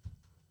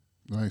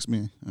 Ask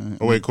me.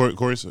 Oh, wait, Corey.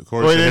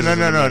 Wait,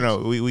 no.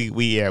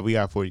 We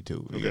got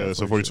 42. Okay,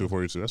 so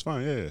 42. That's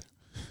fine, yeah.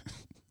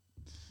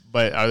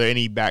 But are there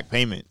any back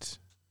payments?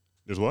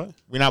 There's what?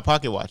 We're not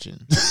pocket watching.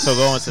 So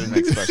go on to the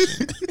next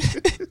question.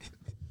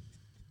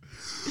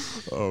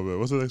 Oh, man.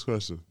 What's the next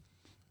question?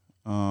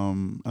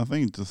 I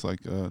think just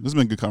this has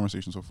been a good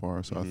conversation so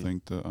far. So I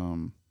think that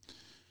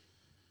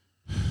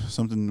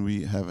something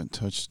we haven't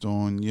touched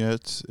on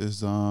yet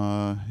is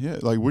where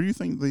do you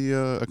think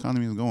the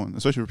economy is going,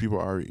 especially for people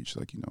our age,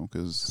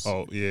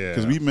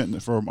 because we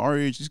met from our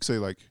age, you could say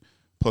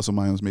plus or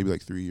minus maybe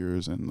 3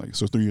 years, and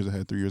 3 years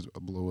ahead, 3 years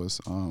below us.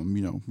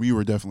 We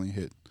were definitely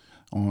hit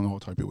on all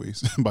type of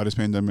ways by this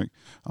pandemic,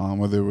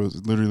 whether it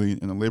was literally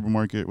in the labor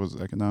market, was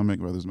it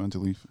economic, whether it's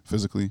mentally,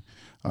 physically,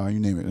 you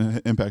name it.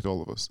 It impact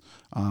all of us.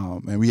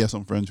 And we have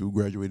some friends who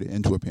graduated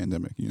into a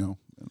pandemic, you know.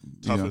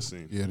 Toughest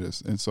scene. Yeah, it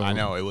is. And so I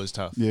know it was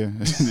tough. Yeah.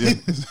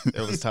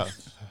 It was tough.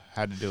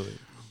 Had to do it.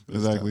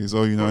 Exactly.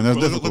 So, you know, and that's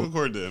difficult. Look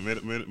forward to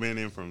it. Made a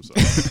name for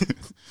himself.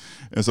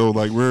 And so,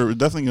 like, we're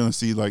definitely going to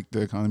see, like,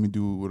 the economy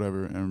do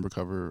whatever and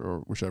recover or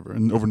whichever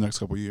and over the next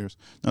couple of years.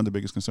 Not the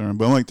biggest concern.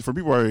 But, like, for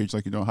people our age,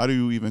 like, you know, how do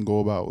you even go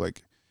about,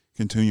 like,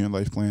 continuing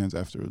life plans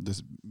after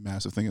this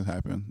massive thing has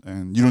happened?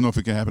 And you don't know if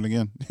it can happen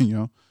again, you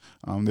know?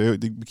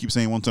 They keep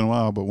saying once in a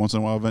while, but once in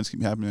a while events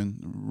keep happening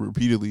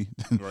repeatedly.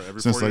 Right,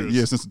 every since 4 like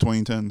years. since the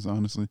 2010s,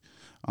 honestly.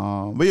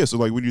 But yeah, so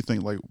like, what do you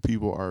think? Like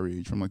people our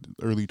age, from like the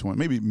early 20s,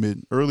 maybe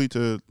early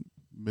to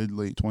mid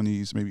late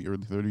 20s, maybe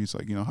early 30s.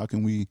 Like, you know, how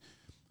can we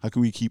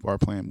keep our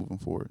plan moving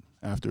forward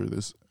after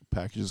this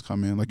package has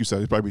come in? Like you said,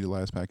 it's probably the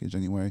last package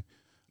anyway.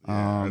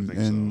 Yeah, I think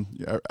and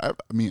so. yeah,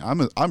 I mean,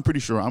 I'm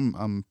pretty sure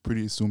I'm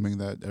pretty assuming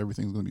that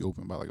everything's gonna be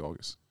open by like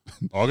August.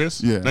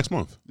 August? Yeah. Next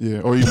month. Yeah,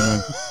 or even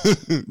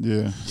then.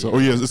 Yeah. So,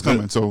 it's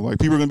coming. So, like,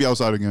 people are gonna be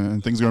outside again,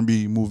 and things are gonna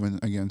be moving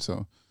again.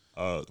 So,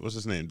 what's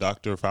his name?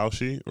 Dr.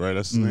 Fauci, right?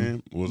 That's his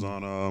name. Was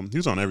on. He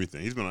was on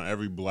everything. He's been on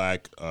every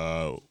black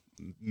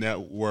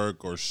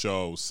network or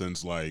show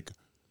since like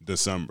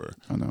December.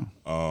 I know.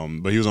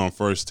 But he was on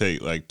First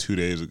Take like 2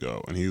 days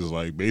ago, and he was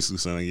like basically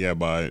saying, yeah,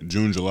 by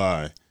June,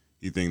 July,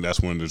 you think that's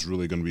when there's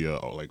really going to be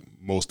like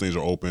most things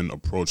are open,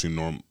 approaching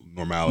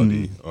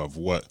normality of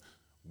what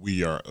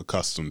we are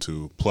accustomed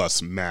to,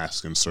 plus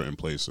masks in certain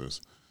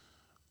places.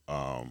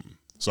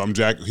 So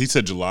he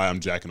said July. I'm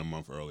jacking a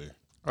month earlier.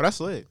 Oh, that's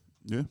lit.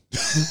 Yeah.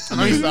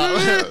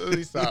 Let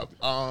me stop.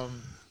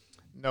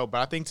 No, but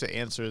I think to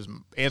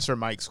answer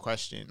Mike's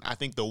question, I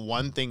think the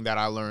one thing that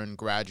I learned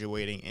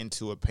graduating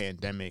into a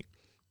pandemic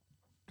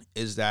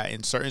is that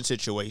in certain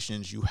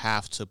situations you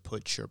have to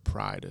put your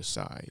pride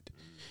aside.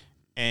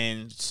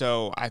 And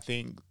so I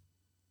think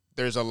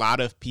there's a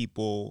lot of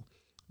people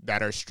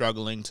that are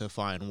struggling to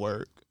find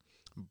work,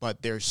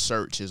 but their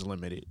search is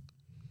limited.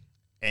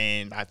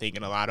 And I think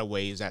in a lot of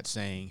ways that's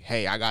saying,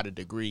 hey, I got a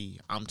degree.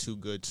 I'm too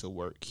good to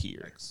work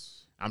here.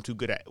 I'm too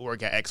good at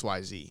work at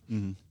XYZ.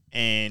 Mm-hmm.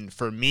 And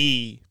for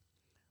me,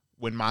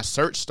 when my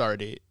search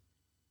started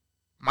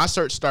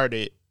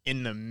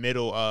in the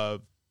middle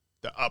of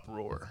the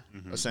uproar,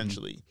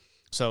 essentially.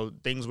 So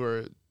things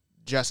were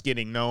just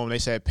getting known. They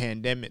said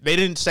pandemic. They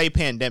didn't say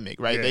pandemic,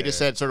 right? Yeah, they just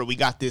said sort of we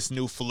got this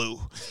new flu,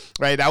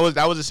 right? That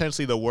was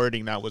essentially the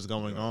wording that was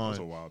going on. It was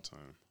a wild time.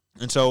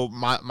 And so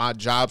my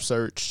job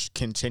search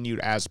continued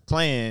as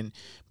planned,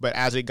 but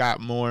as it got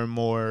more and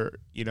more,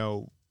 you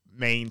know,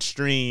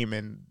 mainstream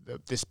and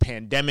this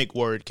pandemic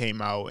word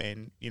came out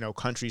and, you know,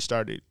 countries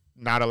started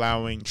not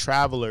allowing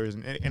travelers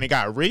and it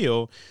got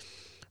real,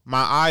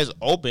 my eyes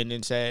opened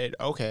and said,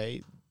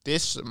 okay,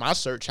 my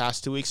search has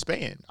to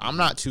expand. I'm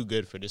not too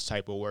good for this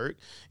type of work.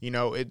 You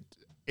know,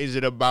 is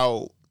it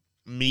about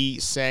me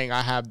saying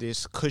I have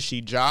this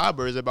cushy job,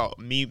 or is it about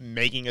me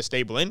making a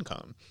stable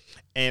income?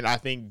 And I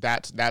think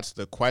that's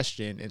the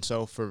question. And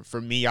so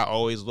for me, I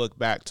always look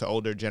back to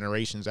older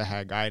generations that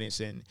had guidance.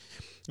 And,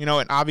 you know,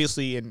 and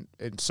obviously in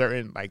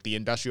certain, like the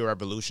Industrial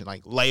Revolution,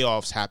 like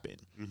layoffs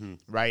happened,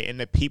 right? And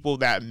the people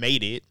that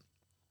made it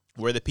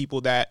were the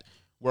people that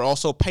were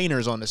also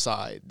painters on the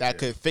side, that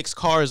could fix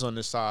cars on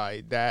the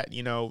side, that,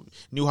 you know,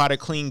 knew how to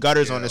clean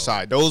gutters on the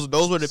side. Those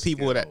were the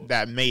people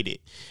that made it.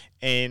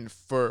 And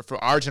for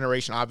our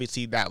generation,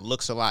 obviously that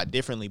looks a lot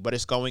differently, but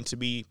it's going to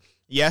be,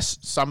 yes,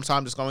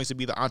 sometimes it's going to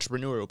be the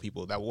entrepreneurial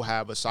people that will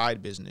have a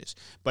side business,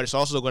 but it's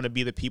also going to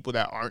be the people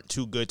that aren't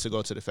too good to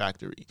go to the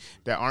factory,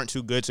 that aren't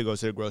too good to go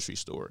to the grocery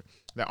store,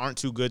 that aren't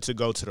too good to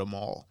go to the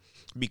mall,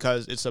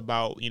 because it's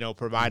about, you know,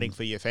 providing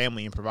for your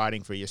family and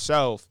providing for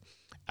yourself,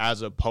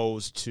 as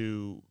opposed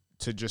to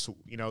just,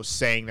 you know,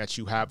 saying that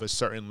you have a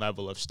certain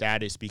level of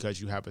status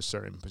because you have a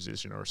certain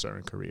position or a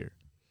certain career.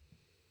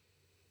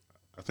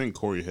 I think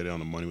Corey hit it on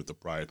the money with the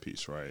pride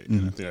piece, right?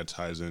 And I think that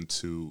ties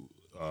into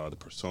the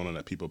persona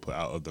that people put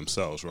out of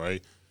themselves,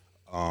 right?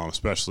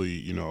 Especially,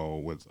 you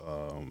know, with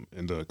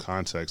in the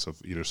context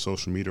of either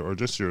social media or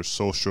just your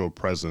social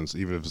presence,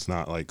 even if it's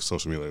not like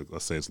social media, like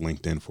let's say it's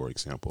LinkedIn, for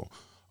example.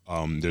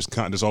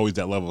 There's always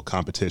that level of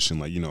competition,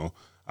 like, you know,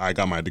 I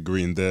got my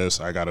degree in this,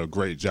 I got a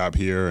great job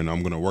here, and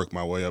I'm going to work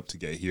my way up to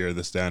get here,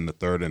 this, that, and the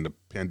third. And the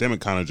pandemic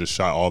kind of just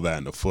shot all that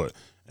in the foot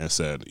and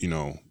said, you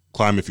know,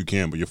 climb if you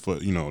can, but your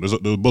foot, you know, there's a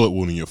bullet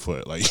wound in your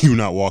foot. Like, you're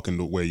not walking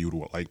the way you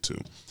would like to.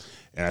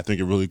 And I think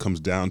it really comes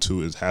down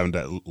to is having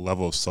that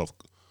level of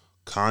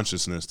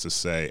self-consciousness to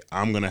say,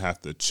 I'm going to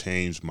have to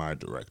change my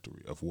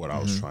directory of what I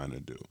was trying to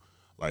do.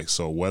 Like,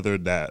 so whether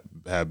that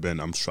had been,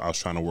 I was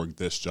trying to work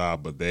this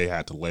job, but they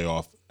had to lay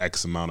off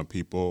X amount of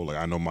people. Like,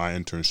 I know my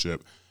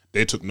internship,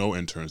 they took no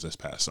interns this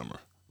past summer.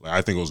 Like,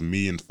 I think it was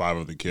me and 5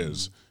 other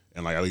kids.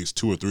 And, like, at least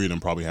 2 or 3 of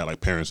them probably had,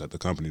 like, parents at the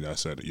company that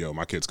said, yo,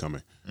 my kid's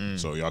coming.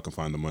 So y'all can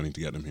find the money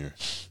to get them here.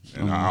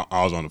 And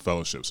I was on a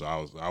fellowship, so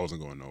I wasn't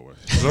going nowhere.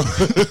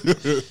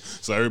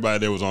 So everybody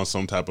there was on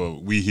some type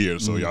of, we here,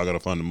 so y'all got to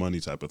find the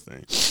money type of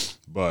thing.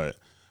 but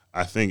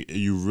I think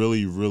you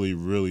really, really,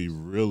 really,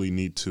 really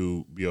need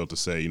to be able to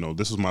say,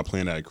 this was my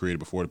plan that I created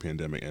before the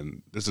pandemic,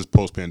 and this is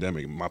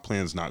post-pandemic. My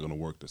plan's not going to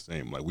work the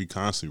same. Like, we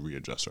constantly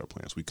readjust our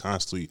plans. We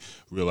constantly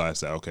realize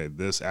that, okay,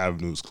 this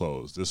avenue's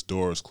closed, this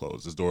door is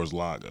closed, this door is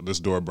locked,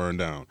 this door burned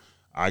down.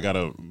 I got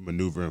to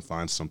maneuver and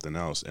find something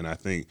else. And I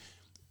think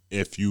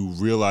if you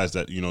realize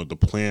that, the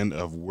plan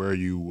of where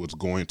you was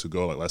going to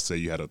go, like let's say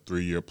you had a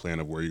 3-year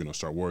plan of where you're going to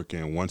start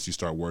working. Once you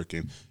start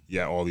working, you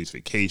have all these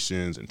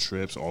vacations and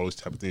trips, all these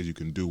type of things you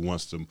can do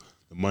once the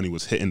money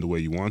was hitting the way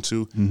you want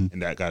to,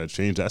 and that got to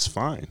change. That's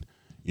fine.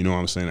 You know what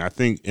I'm saying? I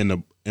think in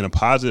a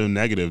positive and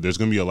negative, there's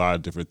going to be a lot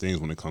of different things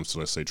when it comes to,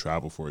 let's say,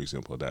 travel, for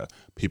example, that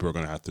people are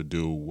going to have to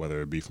do,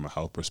 whether it be from a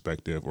health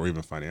perspective or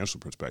even financial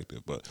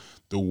perspective. But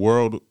the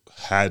world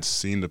had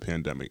seen the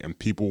pandemic, and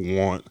people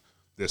want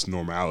this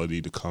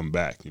normality to come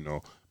back.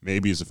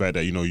 Maybe it's the fact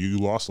that you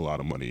lost a lot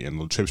of money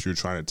and the trips you're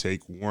trying to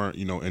take weren't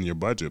in your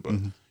budget, but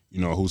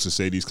who's to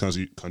say these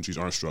countries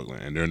aren't struggling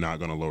and they're not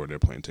going to lower their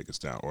plane tickets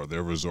down, or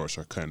their resorts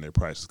are cutting their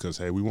prices because,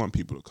 hey, we want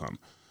people to come.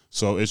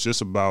 So it's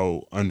just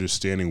about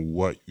understanding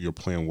what your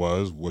plan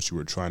was, what you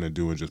were trying to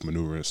do, and just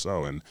maneuvering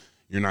so. And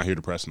you're not here to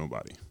impress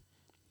nobody.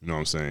 You know what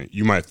I'm saying?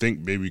 You might think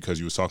maybe because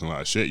you was talking a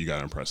lot of shit you got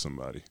to impress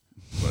somebody,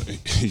 but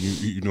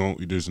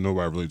there's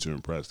nobody really to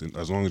impress. And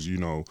as long as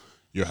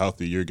you're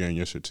healthy, you're getting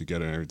your shit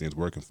together, and everything's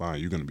working fine,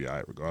 you're going to be all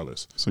right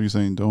regardless. So you're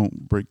saying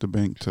don't break the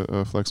bank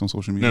to flex on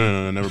social media?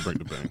 No, never break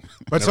the bank.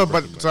 So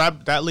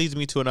that leads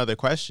me to another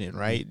question,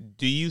 right?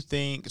 Do you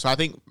think, so I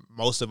think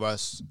most of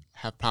us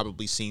have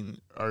probably seen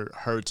or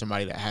heard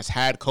somebody that has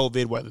had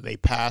COVID, whether they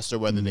passed or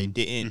whether they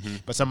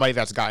didn't, but somebody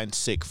that's gotten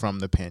sick from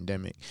the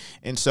pandemic.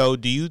 And so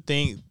do you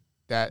think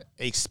that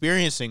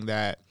experiencing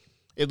that,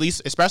 at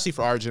least especially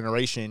for our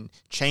generation,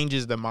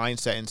 changes the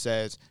mindset and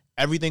says,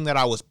 everything that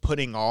I was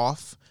putting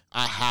off,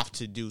 I have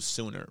to do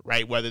sooner,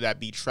 right? Whether that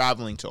be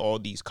traveling to all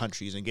these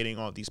countries and getting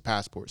all these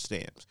passport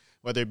stamps,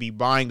 whether it be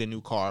buying the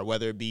new car,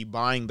 whether it be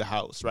buying the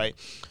house, right?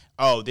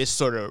 Oh, this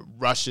sort of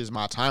rushes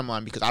my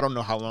timeline because I don't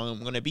know how long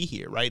I'm going to be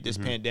here, right? This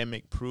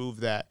pandemic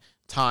proved that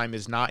time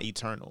is not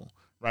eternal,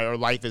 right? Or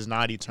life is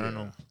not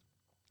eternal. Yeah.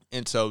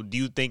 And so do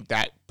you think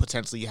that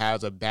potentially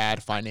has a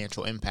bad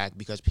financial impact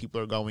because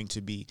people are going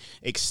to be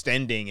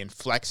extending and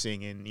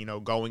flexing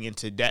and, going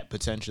into debt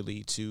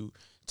potentially to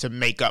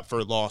make up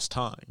for lost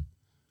time?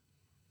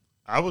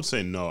 I would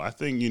say no. I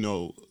think,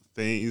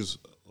 things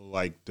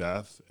like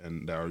death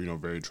and that are,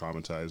 very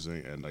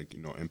traumatizing and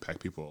impact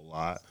people a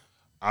lot.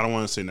 I don't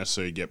want to say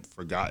necessarily get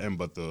forgotten,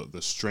 but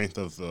the strength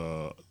of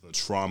the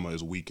trauma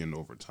is weakened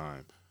over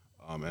time.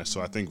 And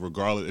so I think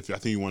regardless, I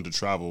think you wanted to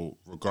travel,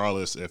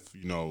 regardless if,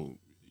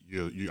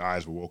 your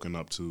eyes were woken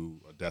up to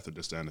a death or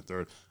this, that, and the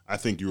third, I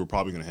think you were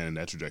probably going to head in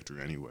that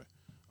trajectory anyway.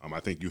 I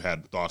think you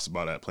had thoughts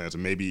about that, plans,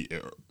 and maybe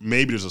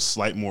there's a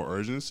slight more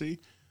urgency,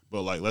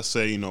 but let's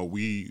say,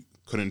 we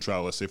couldn't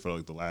travel, let's say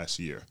for the last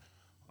year.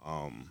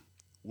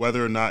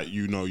 Whether or not,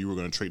 you were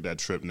going to take that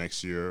trip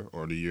next year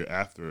or the year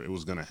after, it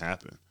was going to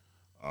happen.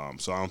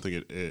 So I don't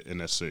think it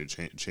necessarily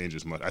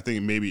changes much. I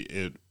think maybe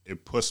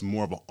it puts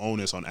more of an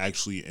onus on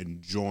actually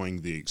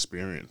enjoying the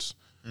experience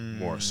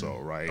more so,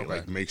 right?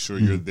 Okay. Make sure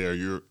you're there.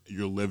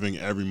 You're living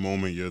every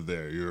moment you're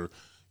there.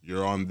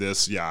 You're on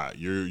this yacht.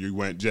 You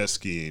went jet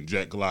skiing,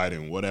 jet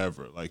gliding,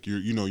 whatever.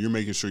 You're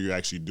making sure you're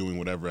actually doing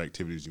whatever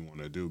activities you want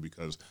to do,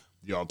 because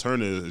the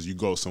alternative is you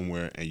go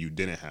somewhere and you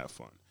didn't have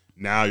fun.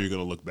 Now you're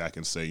going to look back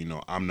and say,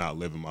 I'm not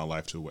living my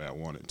life to the way I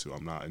wanted to.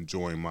 I'm not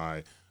enjoying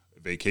my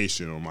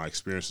vacation or my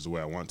experiences the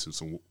way I want to.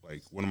 So,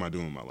 what am I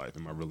doing in my life?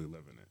 Am I really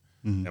living it?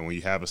 And when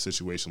you have a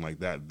situation like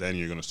that, then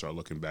you're going to start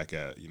looking back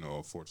at,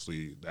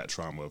 unfortunately, that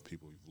trauma of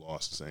people you've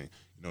lost and saying,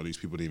 these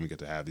people didn't even get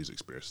to have these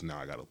experiences. Now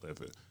I got to live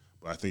it.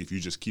 But I think if you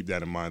just keep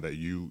that in mind, that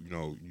you're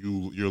going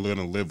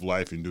to live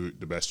life and do it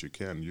the best you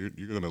can, you're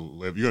going to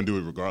live. You're going to do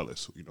it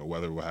regardless,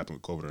 whether what happened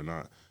with COVID or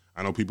not.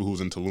 I know people who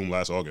was in Tulum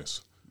last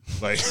August,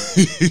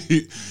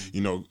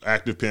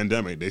 active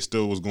pandemic. They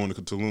still was going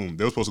to Tulum.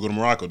 They were supposed to go to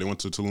Morocco. They went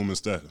to Tulum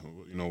instead.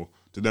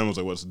 To them it was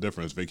what's the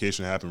difference?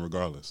 Vacation happened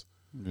regardless.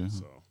 Yeah.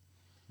 So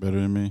better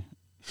than me.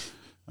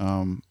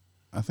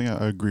 I think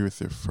I agree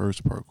with your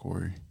first part,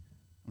 Corey.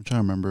 I'm trying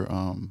to remember.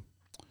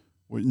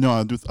 No,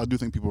 I do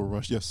think people will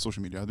rush. Yes,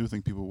 social media. I do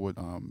think people would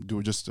do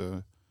it just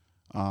to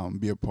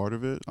be a part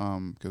of it,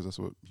 because that's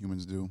what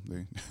humans do.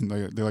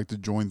 They like to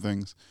join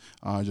things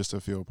just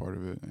to feel a part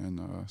of it, and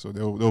so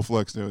they'll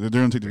flex. They're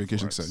gonna take the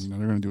vacation set.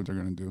 They're gonna do what they're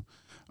gonna do.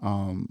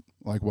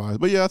 Likewise,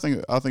 but yeah, I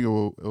think it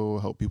will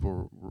help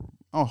people.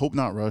 I hope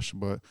not rush,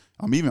 but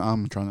I'm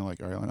trying to all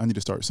right, I need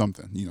to start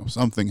something.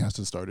 Something has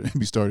to start it,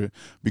 be started,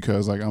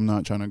 because I'm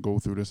not trying to go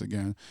through this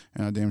again,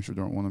 and I damn sure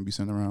don't want to be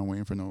sitting around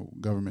waiting for no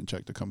government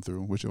check to come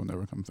through, which will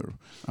never come through.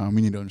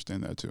 We need to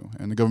understand that too,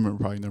 and the government will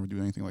probably never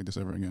do anything like this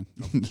ever again.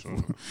 Sure.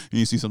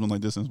 You see something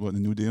like this since the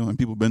New Deal, and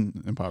people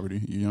been in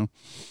poverty,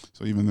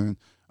 so even then.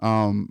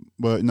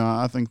 But no,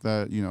 I think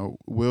that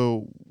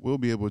we'll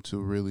be able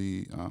to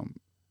really.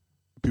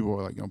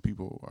 People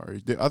are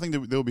I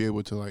think they'll be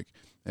able to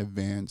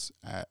advance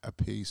at a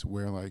pace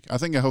where, like, I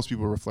think it helps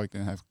people reflect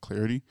and have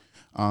clarity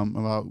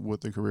about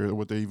what their career,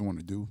 what they even want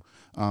to do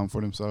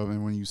for themselves.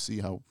 And when you see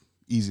how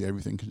easy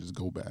everything can just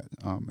go bad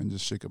and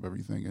just shake up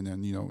everything, and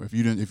then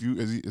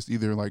it's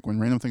either like when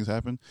random things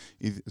happen,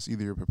 it's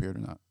either you're prepared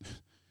or not.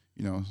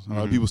 A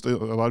lot of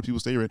people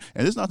stay right,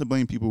 and it's not to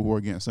blame people who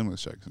are getting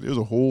stimulus checks. There's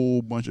a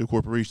whole bunch of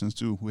corporations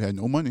too who had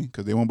no money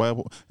because they won't buy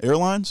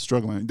airlines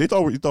struggling. They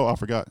thought I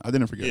forgot. I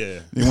didn't forget. Yeah,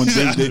 they want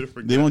to do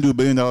 $1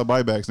 billion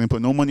buybacks. They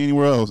put no money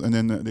anywhere else, and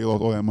then they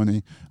lost all that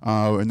money.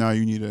 And now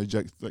you need to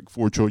inject like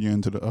 $4 trillion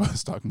into the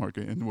stock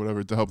market and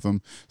whatever to help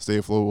them stay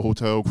afloat.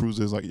 Hotel,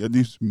 cruises, like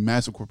these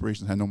massive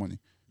corporations had no money.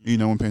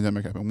 When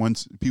pandemic happened,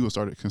 once people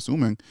started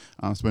consuming,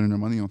 spending their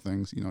money on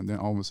things, then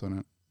all of a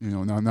sudden.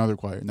 Now they're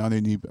quiet. Now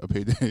they need a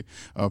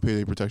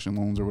payday protection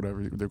loans or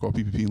whatever they're called,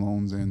 PPP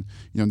loans, and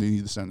they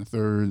need to send a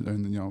third,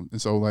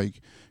 and so like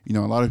a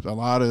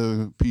lot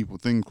of people,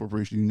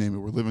 corporations, you name it,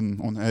 we're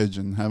living on the edge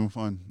and having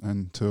fun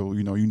until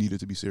you need it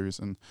to be serious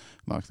and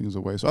lock things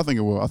away. So I think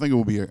it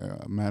will be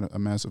a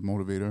massive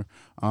motivator.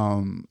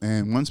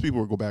 And once people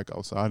will go back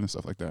outside and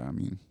stuff like that, I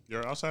mean,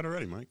 you're outside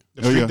already, Mike.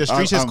 The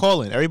streets is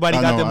calling. Everybody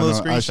got them little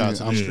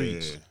screenshots of the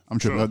streets. I'm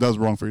tripping. That was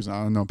wrong phrase.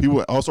 I don't know.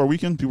 People All-Star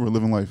Weekend, people were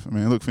living life. I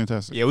mean, it looked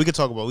fantastic. Yeah, we gotta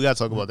talk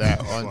about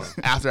that on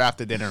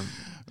after dinner.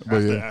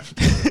 But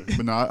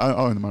but no,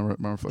 I'll end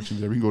my reflections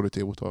there. We can go to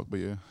table talk, but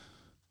yeah.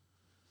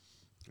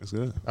 That's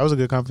good. That was a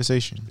good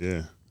conversation.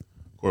 Yeah.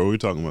 Corey, what are we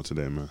talking about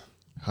today, man?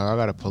 I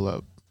gotta pull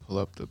up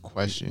the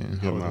question.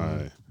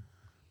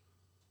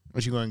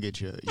 What you gonna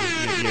get your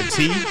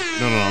tea?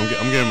 No.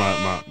 I'm getting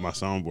my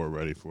soundboard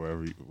ready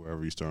for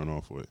wherever you starting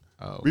off with.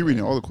 We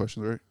reading all the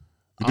questions, right?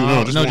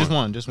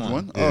 Just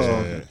one.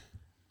 Yeah.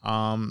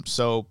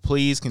 So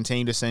please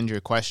continue to send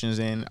your questions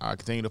in.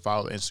 Continue to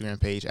follow the Instagram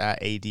page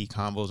at AD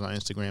Convos on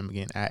Instagram.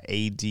 Again, at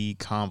AD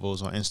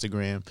Convos on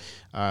Instagram.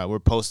 We're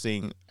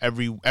posting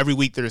every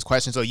week. There's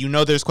questions, so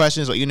there's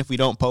questions. Or even if we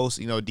don't post,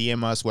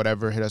 DM us,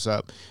 whatever, hit us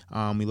up.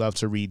 We love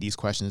to read these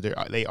questions.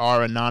 They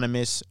are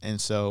anonymous,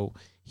 and so.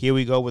 Here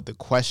we go with the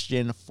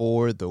question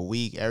for the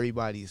week.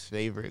 Everybody's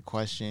favorite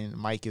question.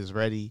 Mike is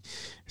ready.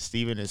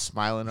 Steven is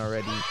smiling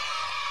already.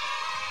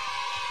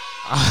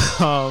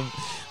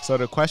 So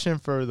the question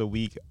for the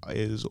week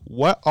is,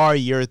 what are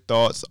your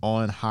thoughts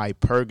on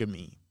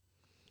hypergamy?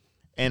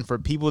 And for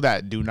people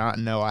that do not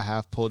know, I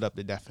have pulled up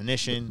the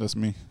definition. That's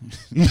me.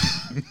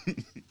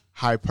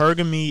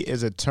 Hypergamy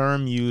is a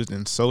term used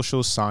in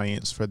social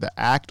science for the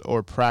act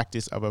or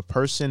practice of a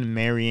person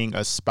marrying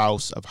a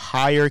spouse of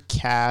higher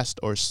caste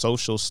or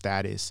social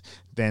status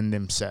than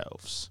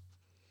themselves.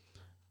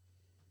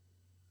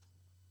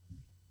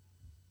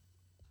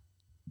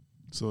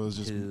 So it's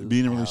just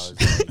being in a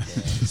relationship.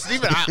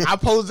 Steven, I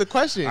posed the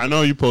question. I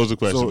know you posed the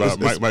question, So but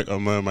it's-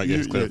 Mike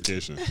gets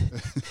clarification.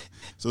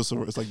 So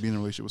it's like being in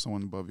a relationship with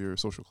someone above your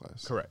social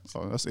class. Correct.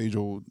 So that's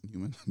age-old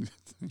human.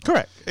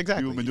 Correct.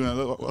 Exactly. People have been doing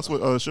that. That's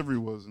what chivalry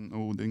was in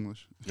old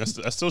English. That's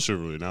still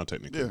chivalry now,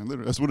 technically. Yeah,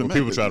 literally. That's what it What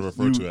meant. people try to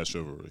refer to as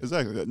chivalry.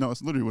 Exactly. No,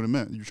 it's literally what it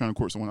meant. You're trying to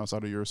court someone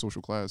outside of your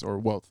social class or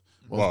wealth.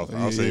 Wealth.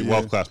 I'll say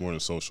wealth class more than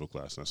social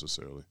class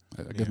necessarily.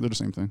 I guess they're the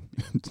same thing.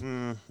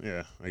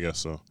 Yeah, I guess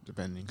so.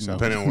 Depending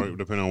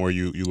Depending on where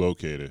you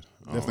located.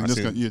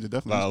 Definitely.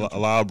 Definitely. A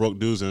lot of broke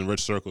dudes in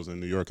rich circles in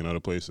New York and other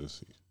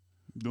places.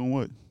 Doing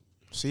what?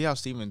 See how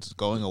Steven's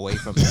going away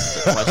from the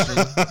question?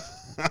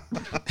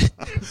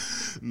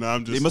 No,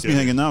 I'm just. They must kidding.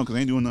 be hanging out because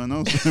they ain't doing nothing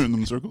else in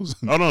them circles.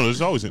 Oh no,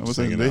 there's always I was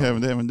saying hanging out.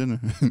 they having dinner.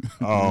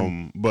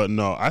 But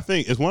no, I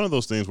think it's one of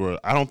those things where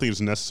I don't think there's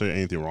necessarily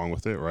anything wrong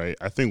with it, right?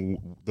 I think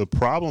the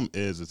problem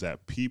is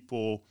that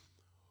people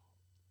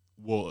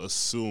will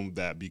assume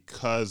that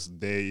because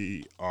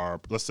they are,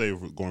 let's say,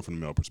 we're going from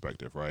the male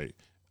perspective, right?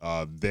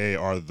 They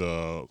are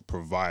the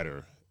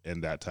provider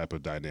in that type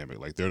of dynamic.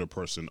 Like they're the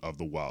person of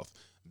the wealth.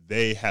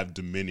 They have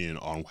dominion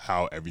on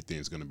how everything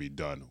is going to be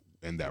done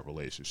in that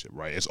relationship,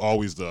 right? It's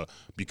always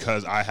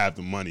because I have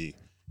the money,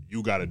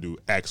 you got to do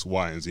X,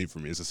 Y, and Z for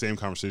me. It's the same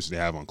conversation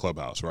they have on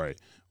Clubhouse, right?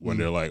 When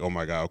they're like, oh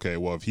my God, okay,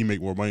 well, if he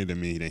make more money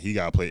than me, then he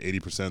got to pay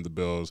 80% of the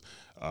bills.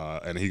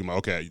 And he can,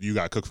 okay, you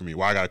got to cook for me.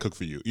 Why I got to cook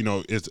for you?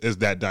 It's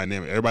that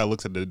dynamic. Everybody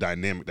looks at the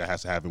dynamic that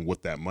has to happen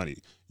with that money.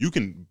 You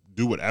can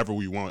do whatever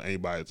we want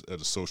anybody as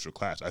a social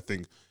class. I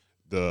think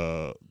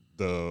the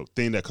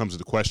thing that comes to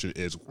the question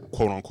is,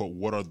 quote unquote,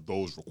 what are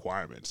those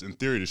requirements? In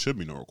theory, there should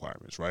be no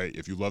requirements, right?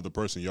 If you love the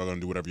person, y'all gonna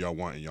do whatever y'all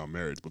want in y'all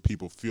marriage. But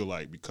people feel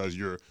like because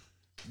you're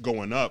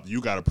going up, you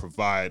got to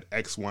provide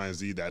X, Y, and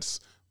Z. That's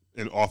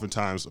and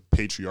oftentimes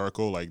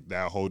patriarchal, like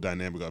that whole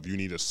dynamic of you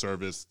need to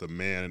service the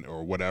man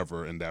or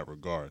whatever in that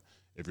regard.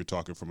 If you're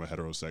talking from a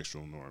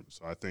heterosexual norm,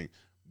 so I think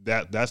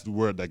that's the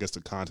word that gets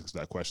the context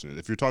of that question.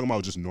 If you're talking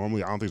about just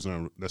normally, I don't think there's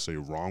nothing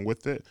necessarily wrong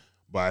with it,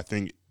 but I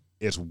think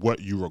it's what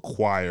you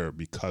require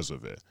because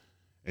of it.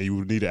 And you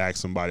would need to ask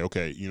somebody,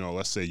 okay,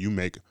 let's say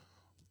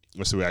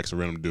we ask a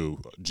random dude,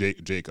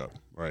 Jacob,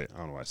 right? I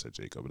don't know why I said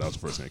Jacob, but that was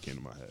the first thing that came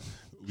to my head.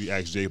 We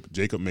asked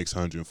Jacob makes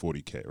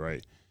 $140K,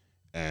 right?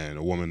 And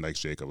a woman likes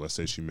Jacob. Let's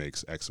say she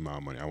makes X amount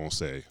of money. I won't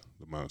say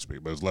the amount of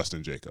speak, but it's less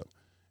than Jacob.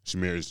 She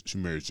marries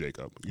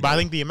Jacob. But I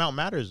think the amount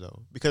matters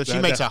though, because if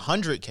she makes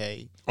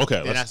 $100K.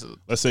 Okay,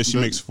 let's say she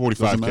makes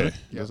 $45K.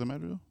 Doesn't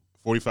matter though.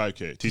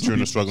 45K. Teacher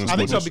in a struggling school. I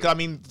think so because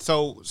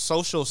so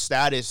social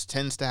status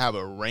tends to have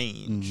a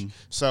range.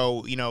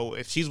 So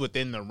if she's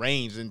within the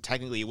range, then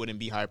technically it wouldn't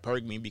be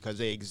hypergamy because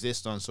they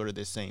exist on sort of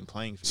the same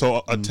playing field.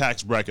 So a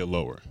tax bracket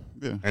lower.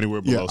 Yeah,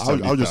 anywhere below.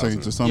 Yeah, I was just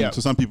saying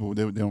to some people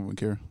they don't even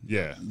care.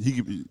 Yeah,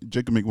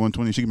 Jake can make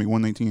 120, she can make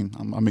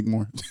 119. I make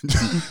more.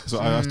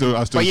 So I still.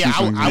 But yeah,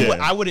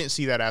 I wouldn't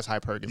see that as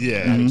hypergamy.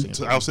 Yeah,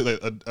 so I would say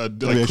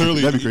like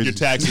clearly your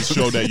taxes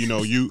show that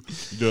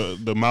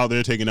the amount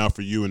they're taking out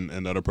for you and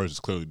the other person is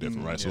clearly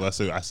different, right? So let's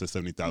say I said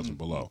 70,000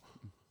 below.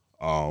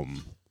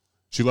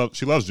 She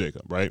loves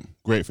Jacob, right?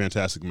 Great,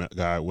 fantastic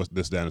guy. What's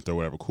this, that, and the third,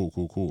 whatever.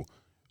 Cool.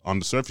 On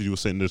the surface, you were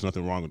saying there's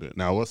nothing wrong with it.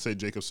 Now, let's say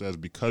Jacob says,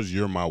 because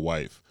you're my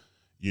wife,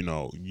 you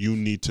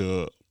need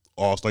to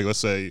also, like, let's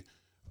say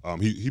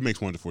he makes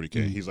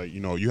 140K. He's like,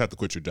 you have to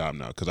quit your job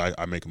now because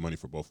I make money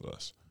for both of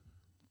us.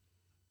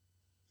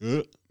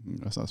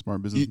 That's not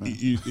smart business, man.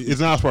 It's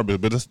not smart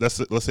business,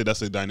 but let's say that's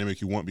the dynamic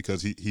you want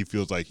because he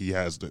feels like he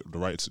has the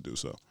rights to do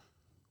so.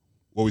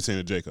 What are we saying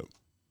to Jacob?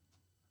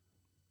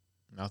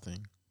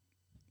 Nothing.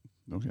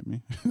 Don't get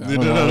me.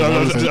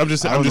 I'm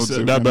just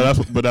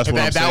but that's what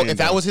I'm saying. If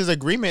that was his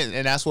agreement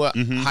and that's what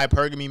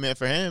hypergamy meant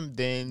for him,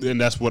 then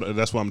that's what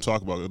I'm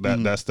talking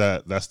about. That's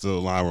the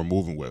line we're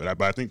moving with.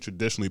 But I think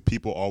traditionally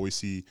people always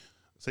see.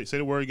 Say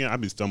the word again.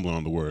 I've been stumbling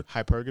on the word.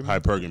 Hypergamy.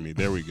 Hypergamy.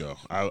 There we go.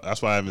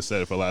 That's why I haven't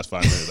said it for the last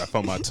 5 minutes. I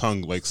felt my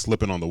tongue like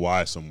slipping on the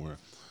Y somewhere.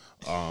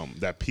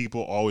 That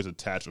people always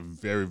attach a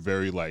very,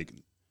 very like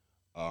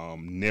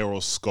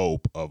narrow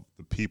scope of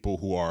the people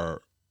who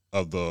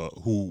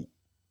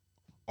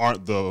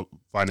aren't the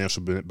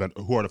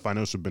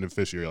financial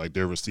beneficiary, like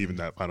they're receiving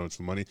that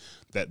financial money,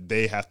 that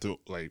they have to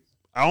like.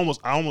 I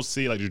almost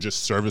see like you're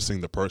just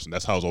servicing the person.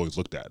 That's how it's always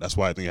looked at. That's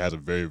why I think it has a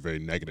very, very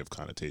negative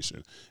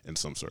connotation in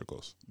some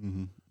circles.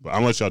 But I'm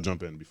gonna let y'all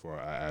jump in before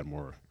I add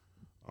more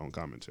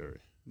commentary.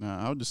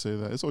 Nah, I would just say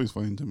that it's always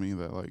funny to me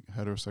that like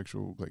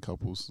heterosexual like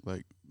couples,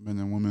 like men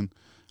and women,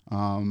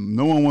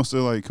 no one wants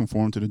to like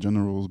conform to the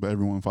gender rules, but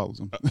everyone follows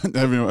them.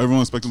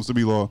 everyone expects them to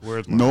be law.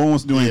 No one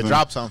wants to do anything.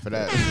 Drop something for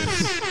that.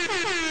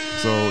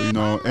 So, and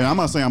I'm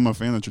not saying I'm a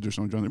fan of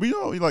traditional gender, but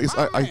like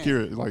I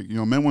hear it. Like,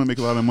 men want to make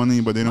a lot of money,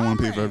 but they don't want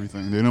to pay for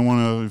everything. They don't want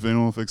to, if they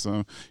don't want to fix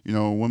them,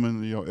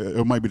 women,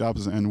 it might be the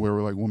opposite end where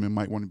like women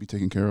might want to be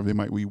taken care of.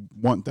 We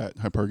want that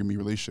hypergamy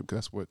relationship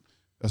because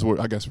that's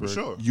what I guess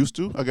we're used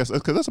to. I guess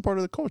because that's a part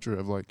of the culture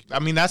of like. I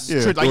mean, that's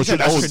true. Like you said,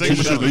 that's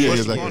traditional. Yeah,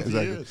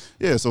 exactly.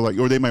 Yeah, so like,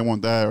 or they might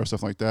want that or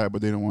stuff like that,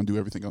 but they don't want to do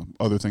everything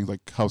other things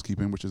like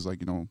housekeeping, which is like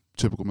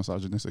typical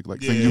misogynistic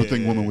like thing you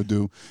think women would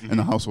do in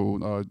the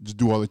household. Just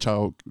do all the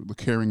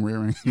caring,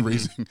 rearing,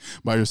 raising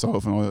by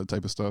yourself and all that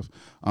type of stuff.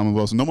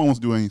 Well, so no one wants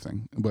to do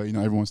anything, but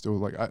everyone's still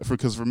like,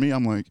 because for me,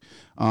 I'm like,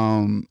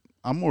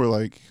 I'm more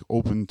like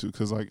open to,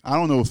 because like I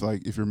don't know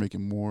if you're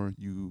making more,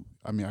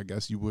 I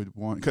guess you would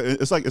want, cause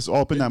it's like it's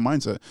all up in that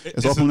mindset.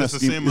 It's all in that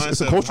scheme.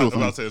 It's a cultural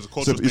thing. It's a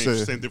cultural thing. It's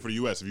the same thing for the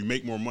U.S. If you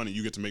make more money,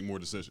 you get to make more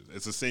decisions.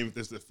 It's the same.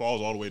 It falls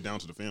all the way down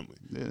to the family.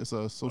 Yeah, it's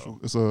a social.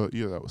 It's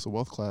a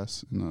wealth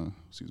class and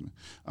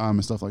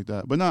and stuff like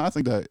that. But no, I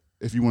think that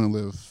if you want to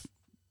live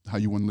how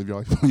you want to live your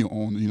life on your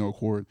own,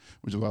 accord,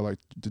 which is what I like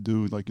to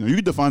do. Like, you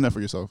can define that for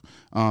yourself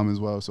as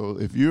well. So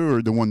if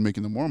you're the one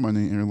making the more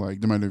money and you're like,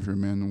 no matter if you're a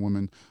man or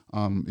woman,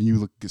 and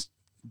you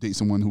date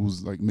someone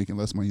who's like making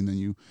less money than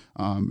you,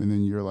 and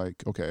then you're like,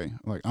 okay,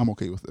 like I'm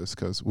okay with this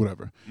because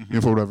whatever,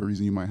 for whatever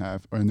reason you might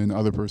have, and then the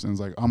other person's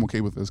like, I'm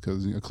okay with this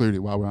because clearly,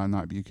 why would I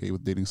not be okay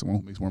with dating someone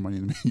who makes more money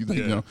than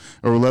me,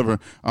 or whatever,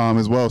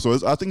 as well. So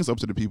I think it's up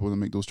to the people to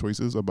make those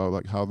choices about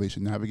like how they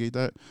should navigate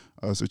that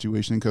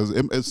situation, because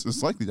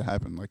it's likely to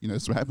happen. Like,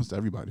 it's what happens to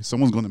everybody.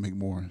 Someone's going to make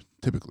more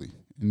typically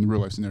in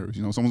real life scenarios.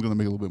 Someone's going to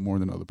make a little bit more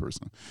than the other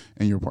person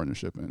in your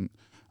partnership, and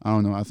I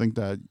don't know. I think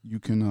that you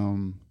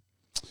can.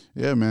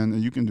 Yeah,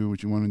 man, you can do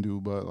what you want to do,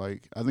 but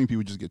like I think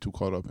people just get too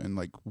caught up in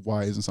like,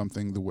 why isn't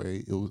something the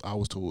way I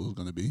was told it was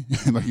gonna be?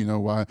 Like,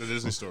 why the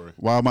Disney story.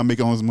 Why am I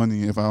making all this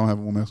money if I don't have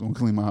a woman that's gonna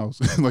clean my house,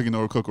 like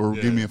or cook or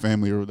give me a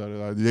family or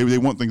da. They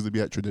want things to be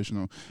at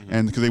traditional,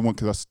 and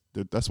because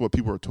that's what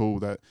people are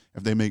told, that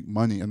if they make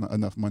money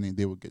enough money,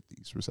 they will get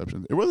these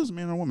receptions, whether it's a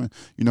man or a woman.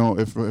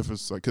 If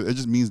it's like, 'cause it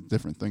just means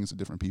different things to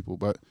different people,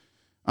 but.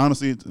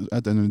 Honestly,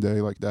 at the end of the day,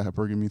 like that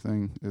hypergamy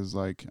thing is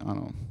like, I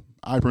don't know.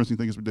 I personally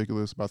think it's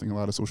ridiculous, but I think a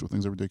lot of social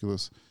things are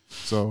ridiculous.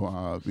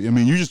 So,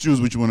 you just choose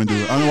what you want to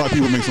do. I know a lot of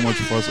people make so much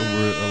fuss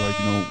over it, or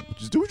like,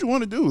 just do what you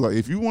want to do. Like,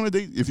 if you want to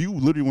date, if you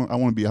literally I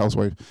want to be a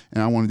housewife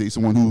and I want to date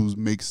someone who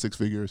makes 6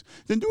 figures,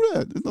 then do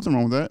that. There's nothing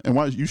wrong with that. And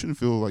why you shouldn't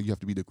feel like you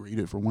have to be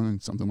degraded for wanting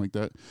something like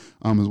that,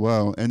 as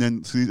well. And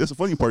then, see, that's the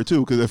funny part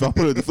too, because if I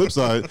put it at the flip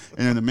side,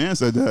 and then the man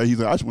said that, he's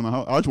like, I just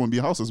want to be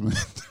a house husband.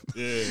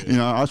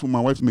 I just want my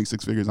wife to make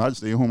 6 figures. I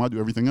just stay at home. I do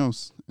everything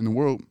else in the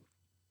world.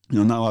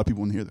 Not a lot of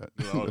people want to hear that.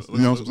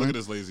 Look at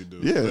this lazy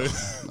dude. Yeah,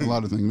 a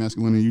lot of things,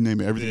 masculinity, you name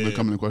it, everything will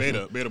come into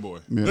question. Beta boy.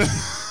 Yeah.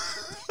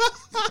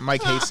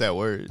 Mike hates that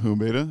word. Who,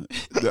 beta?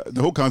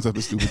 The whole concept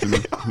is stupid to me.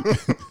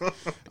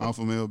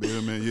 Alpha male,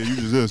 beta man. Yeah, you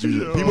just this. You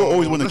just, people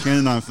always want to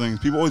canonize things.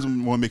 People always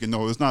want to make it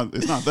no. It's not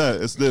that.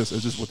 It's this.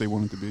 It's just what they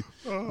want it to be. At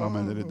the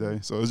end of the day,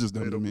 so it's just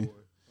dumb to me.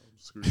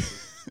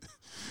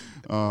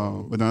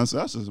 But no, that's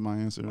just my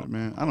answer,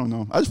 man. I don't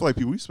know. I just feel like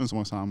we spend so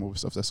much time over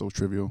stuff that's so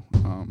trivial.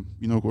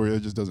 Corey,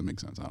 it just doesn't make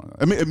sense. I don't know.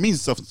 I mean, it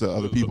means stuff to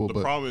other people. The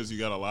but problem is you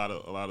got a lot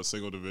of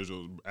single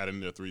individuals adding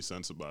their 3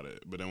 cents about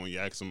it. But then when you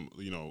ask them,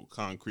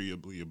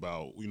 concretely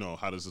about,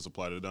 how does this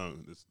apply to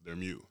them, they're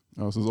mute.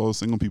 So it's all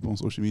single people on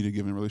social media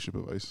giving relationship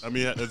advice. I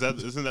mean,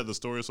 isn't that the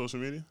story of social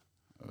media?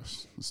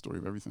 The story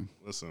of everything.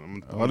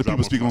 Listen, a lot of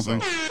people speak on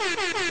things.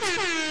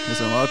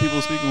 Listen, a lot of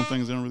people speak on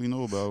things they don't really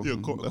know about. Yeah,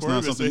 that's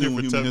not something new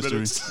in human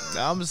history.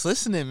 I'm just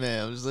listening,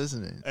 man. I'm just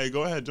listening. Hey,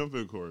 go ahead, jump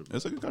in, Corey.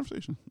 It's a good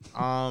conversation.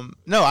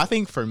 No, I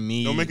think for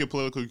me, don't make it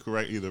politically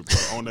correct either, bro.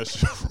 Own that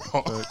shit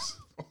wrong.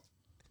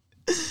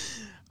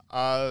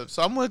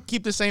 So I'm gonna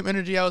keep the same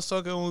energy I was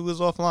talking when we was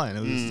offline.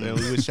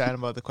 We was chatting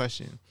about the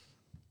question.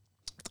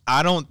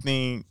 I don't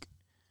think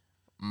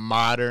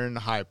modern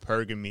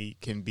hypergamy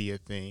can be a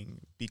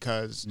thing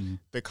because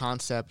the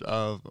concept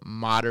of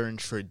modern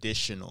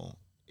traditional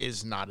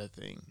is not a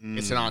thing.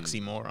 It's an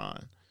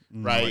oxymoron,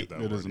 right?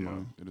 Like it is an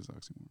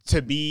oxymoron.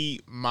 To be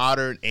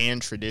modern and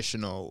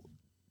traditional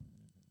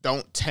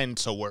don't tend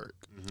to work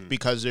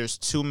because there's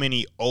too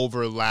many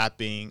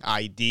overlapping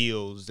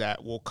ideals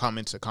that will come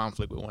into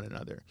conflict with one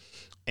another.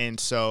 And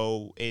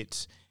so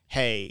it's,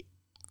 hey,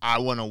 I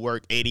want to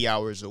work 80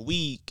 hours a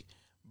week,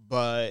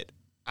 but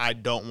I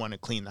don't want to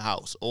clean the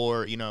house.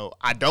 Or,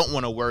 I don't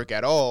want to work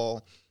at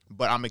all,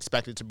 but I'm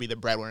expected to be the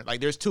breadwinner.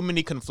 Like, there's too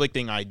many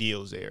conflicting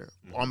ideals there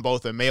on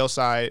both a male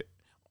side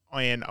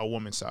and a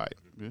woman's side.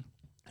 Yeah.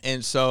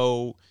 And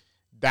so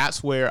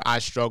that's where I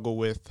struggle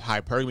with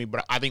hypergamy.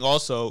 But I think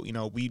also,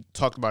 we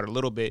talked about it a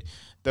little bit.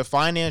 The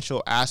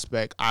financial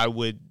aspect I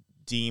would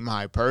deem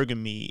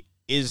hypergamy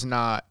is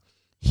not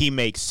he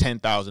makes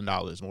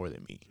 $10,000 more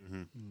than me.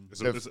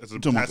 It's a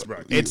tax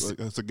bracket.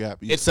 It's a gap.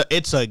 Yeah.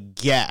 It's a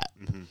gap.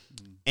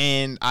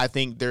 And I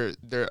think there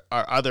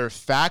are other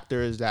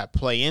factors that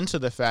play into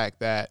the fact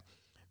that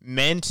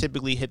men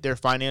typically hit their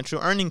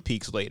financial earning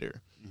peaks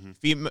later.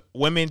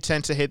 Women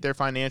tend to hit their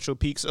financial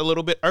peaks a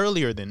little bit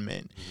earlier than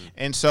men.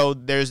 And so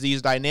there's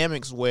these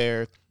dynamics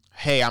where,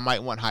 hey, I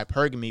might want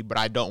hypergamy, but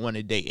I don't want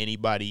to date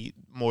anybody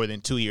more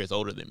than 2 years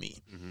older than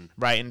me.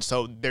 Right? And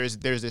so there's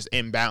this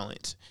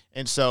imbalance.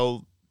 And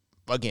so,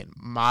 again,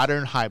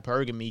 modern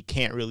hypergamy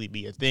can't really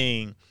be a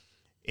thing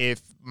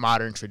if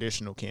modern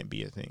traditional can't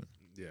be a thing.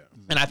 Yeah.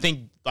 And I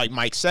think, like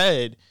Mike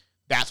said,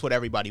 that's what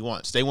everybody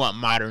wants. They want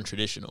modern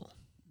traditional.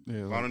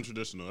 Yeah, modern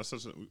traditional. That's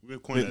such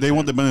they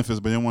want the benefits,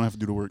 but they don't want to have to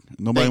do the work.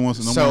 No one wants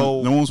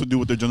to do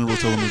what their general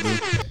tell them to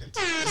do.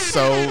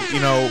 So,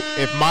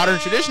 if modern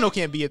traditional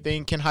can't be a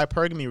thing, can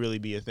hypergamy really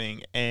be a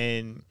thing?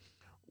 And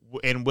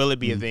will it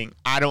be a thing?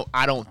 I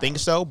don't think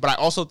so. But I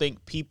also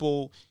think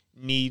people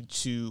need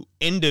to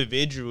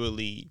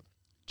individually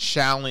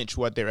challenge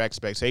what their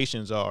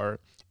expectations are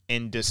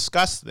and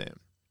discuss them.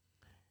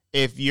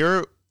 If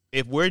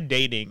we're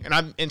dating,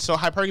 and so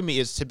hypergamy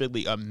is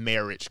typically a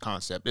marriage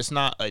concept. It's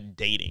not a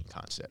dating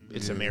concept.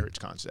 It's a marriage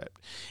concept.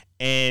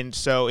 And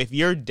so if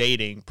you're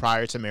dating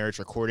prior to marriage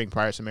or courting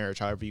prior to marriage,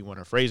 however you want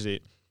to phrase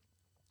it,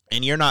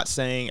 and you're not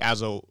saying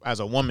as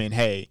a woman,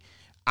 hey,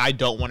 I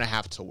don't want to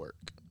have to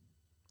work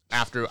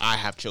after I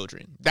have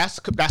children. That's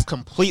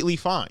completely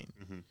fine.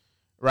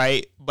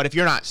 Right? But if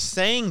you're not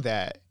saying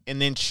that, and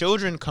then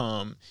children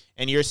come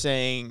and you're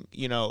saying,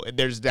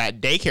 there's that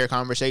daycare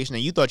conversation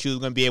and you thought you were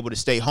going to be able to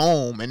stay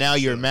home and now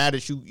you're mad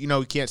that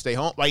you can't stay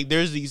home. Like,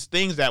 there's these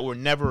things that were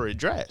never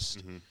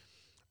addressed.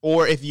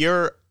 Or if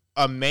you're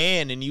a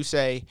man and you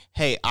say,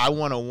 hey, I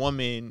want a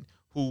woman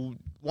who,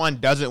 one,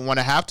 doesn't want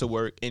to have to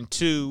work, and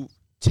two,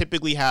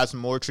 typically has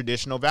more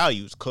traditional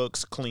values,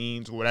 cooks,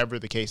 cleans, whatever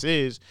the case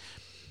is.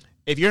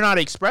 If you're not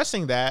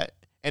expressing that,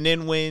 and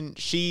then when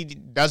she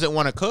doesn't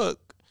want to cook,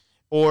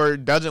 or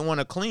doesn't want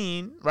to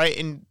clean, right?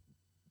 And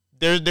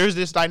there's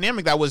this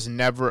dynamic that was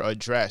never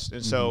addressed.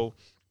 And so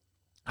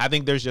I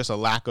think there's just a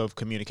lack of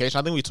communication.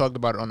 I think we talked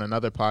about it on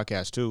another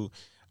podcast too,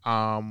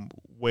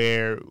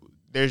 where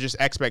there's just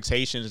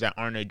expectations that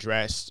aren't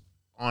addressed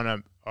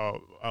on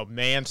a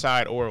man's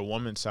side or a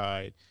woman's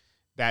side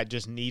that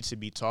just needs to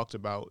be talked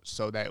about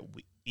so that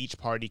each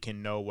party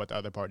can know what the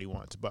other party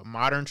wants. But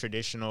modern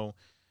traditional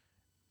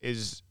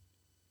is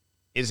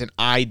an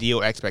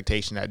ideal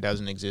expectation that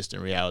doesn't exist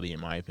in reality, in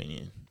my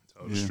opinion.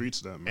 The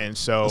streets that, man. And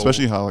so,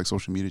 especially how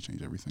social media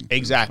changed everything.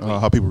 Exactly.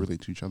 How people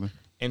relate to each other.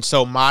 And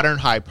so modern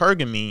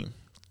hypergamy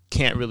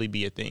can't really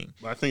be a thing.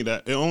 But I think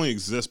that it only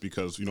exists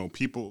because,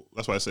 people,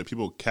 that's why I said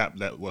people cap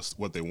that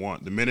what they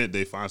want. The minute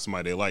they find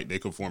somebody they like, they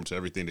conform to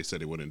everything they said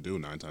they wouldn't do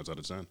 9 times out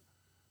of 10.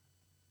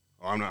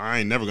 I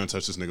ain't never going to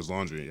touch this nigga's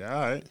laundry. Yeah,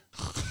 all right.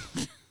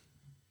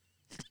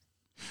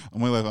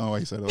 I'm only like, why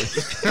you said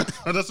that.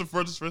 That's the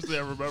first thing I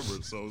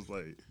remembered. So it's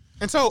like,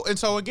 and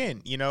so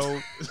again,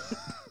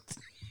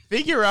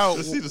 figure out.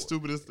 Just see the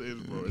stupidest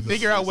things, bro.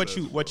 Figure out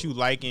what you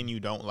like and you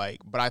don't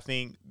like. But I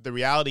think the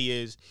reality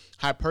is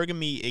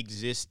hypergamy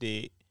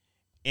existed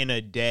in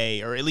a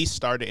day, or at least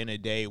started in a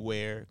day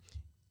where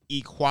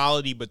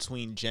equality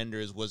between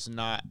genders was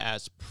not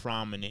as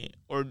prominent,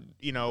 or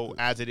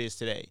as it is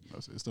today.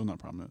 It's still not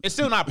prominent. It's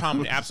still not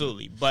prominent,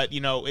 absolutely, but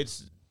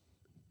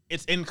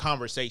it's in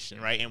conversation,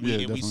 right? And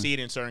we see it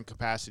in certain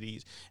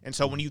capacities. And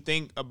so when you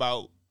think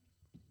about,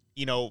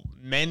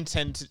 men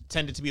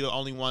tended to be the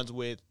only ones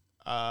with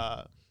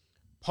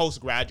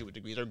postgraduate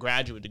degrees or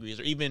graduate degrees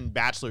or even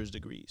bachelor's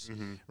degrees,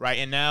 right?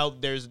 And now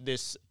there's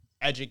this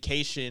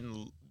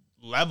education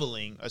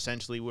leveling,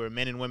 essentially, where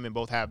men and women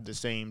both have the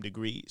same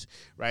degrees,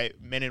 right?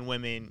 Men and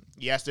women,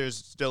 yes, there's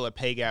still a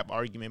pay gap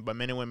argument, but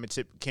men and women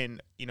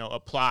can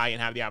apply and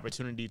have the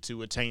opportunity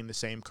to attain the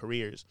same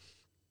careers.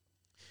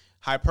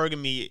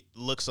 Hypergamy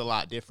looks a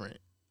lot different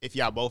if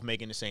y'all both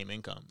making the same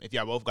income, if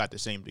y'all both got the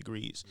same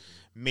degrees.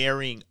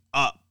 Marrying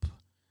up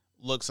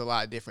looks a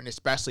lot different,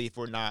 especially if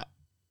we're not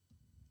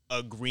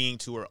agreeing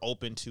to or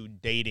open to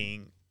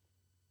dating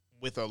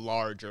with a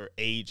larger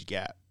age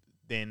gap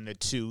than the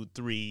 2,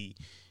 3,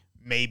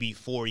 maybe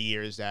 4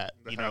 years that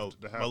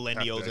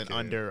millennials and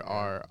under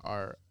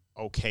are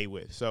okay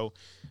with. So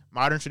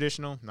modern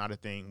traditional, not a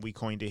thing. We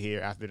coined it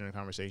here after dinner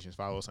conversations.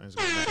 Follow us on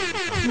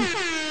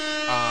Instagram.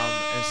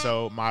 And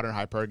so modern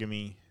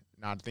hypergamy,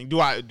 not a thing.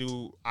 Do I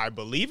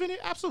believe in it?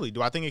 Absolutely.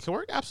 Do I think it can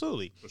work?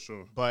 Absolutely. For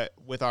sure. But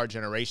with our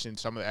generation,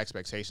 some of the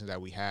expectations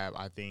that we have,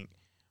 I think,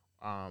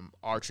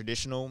 are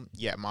traditional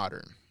yet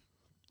modern.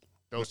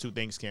 Those two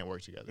things can't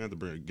work together. We have to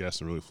bring a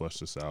guest and really flesh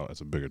this out.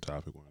 It's a bigger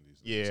topic one of these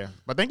days. Yeah,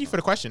 but thank you for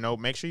the question. No,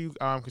 make sure you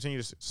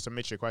continue to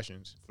submit your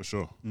questions. For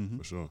sure.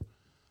 For sure.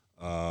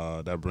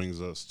 That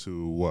brings us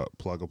to what?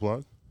 Plug a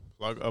plug?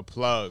 Plug a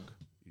plug.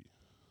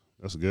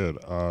 That's good.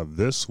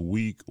 This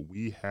week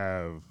we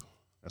have,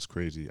 that's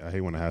crazy. I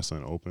hate when I have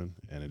something open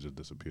and it just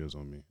disappears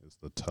on me. It's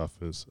the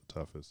toughest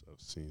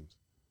of scenes.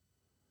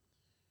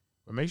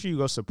 But make sure you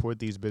go support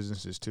these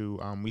businesses too.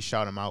 We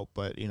shout them out,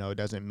 but it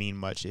doesn't mean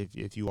much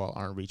if you all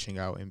aren't reaching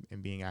out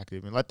and being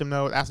active. And let them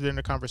know after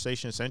the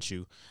conversation sent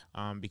you,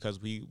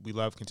 because we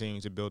love continuing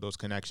to build those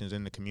connections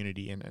in the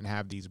community and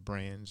have these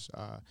brands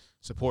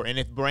support. And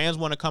if brands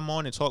want to come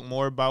on and talk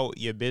more about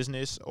your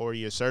business or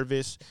your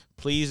service,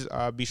 please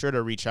be sure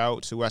to reach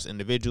out to us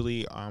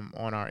individually on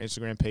our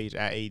Instagram page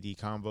at AD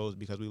Convos,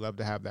 because we love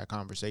to have that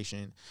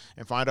conversation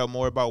and find out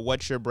more about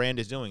what your brand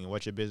is doing and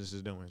what your business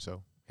is doing.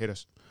 So hit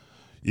us.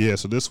 Yeah,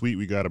 so this week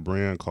we got a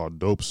brand called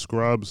Dope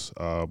Scrubs,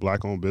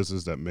 black-owned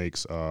business that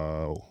makes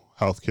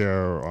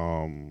healthcare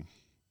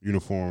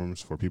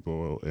uniforms for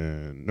people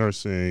in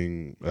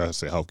nursing. I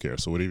say healthcare,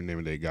 so whatever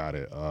name they got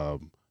it.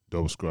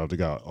 Dope Scrubs. They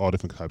got all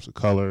different types of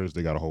colors.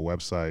 They got a whole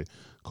website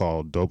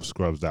called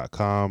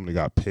dopescrubs.com. They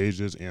got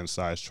pages and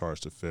size charts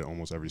to fit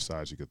almost every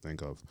size you could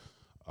think of.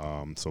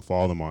 So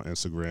follow them on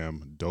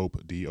Instagram,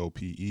 Dope,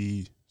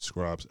 DOPE,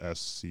 Scrubs,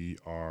 SCRUBS,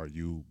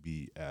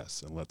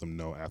 and let them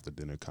know after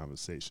dinner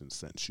conversation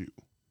sent you.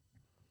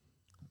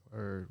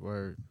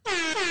 Word.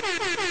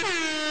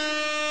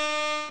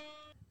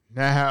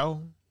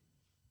 Now,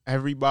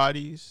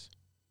 everybody's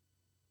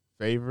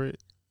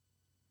favorite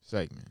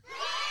segment.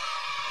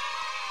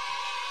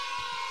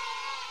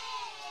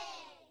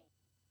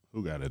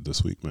 Who got it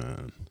this week,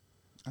 man?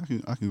 I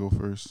can go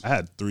first. I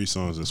had 3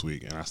 songs this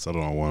week, and I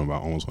settled on one, but I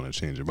almost want to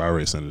change it. But I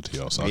already sent it to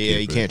y'all, so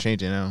you can't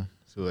change it now.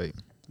 It's too late.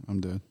 I'm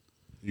dead.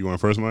 You going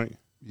first, Mike?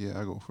 Yeah,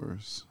 I go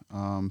first.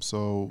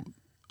 So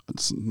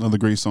it's another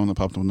great song that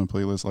popped on the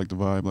playlist. Like the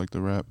vibe, like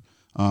the rap,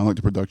 like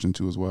the production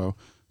too as well.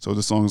 So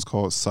this song is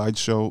called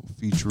Sideshow,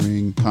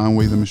 featuring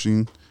Conway the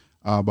Machine,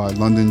 by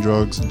London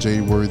Drugs,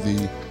 Jay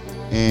Worthy,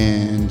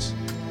 and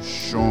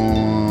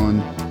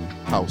Sean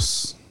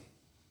House.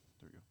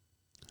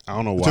 I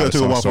don't know why it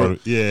took a while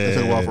started. It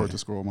took a while for it to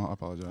scroll. I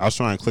apologize. I was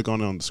trying to click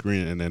on it on the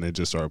screen, and then it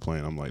just started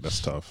playing. I'm like,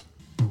 that's tough.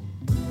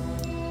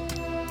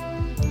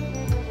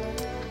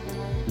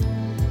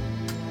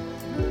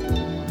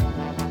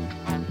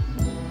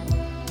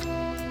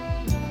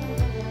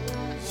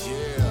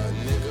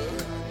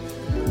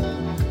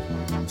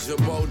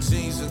 Jabot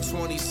jeans and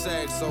 20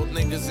 sacks. Old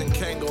niggas in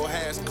Kango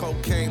hats,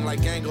 cocaine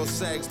like Angle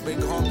Sacks. Big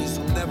homies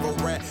who never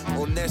rat.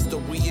 On Nesta,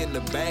 we in the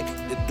back.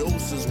 The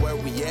deuce is where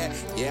we at.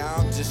 Yeah,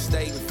 I'm just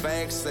stating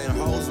facts. And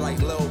hoes like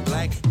Lil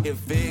Black. Hit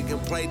Vig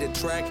and play the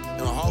track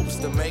in hopes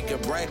to make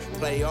it break.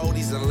 Play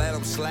oldies and let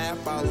them slap.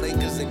 Our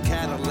linkers and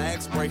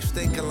Cadillacs. Break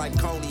stinking like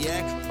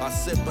cognac. By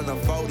sipping a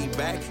 40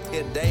 back.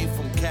 Hit Dave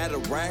from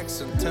Cataracts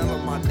and tell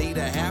him I need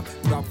a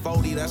half. Drop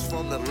 40, that's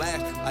from the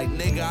last. Like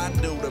nigga, I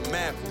do the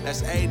math.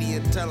 That's 80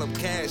 and tell them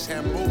cash.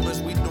 Have movements,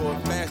 we do it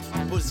fast.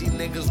 Pussy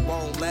niggas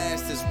won't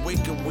last. It's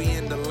wicked, we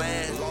in the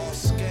land.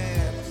 Lost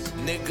scams.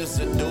 Niggas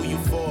will do you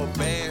for a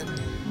band.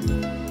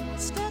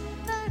 Step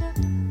ladder,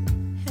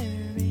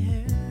 hurry,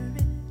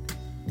 hurry,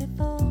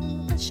 before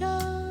the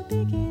show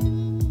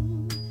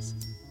begins.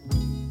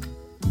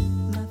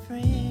 My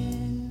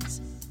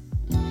friends,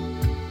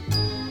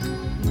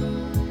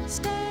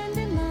 stand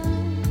in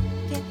line,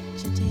 get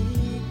your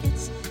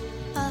tickets.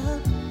 I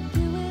hope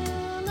you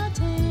will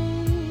attain.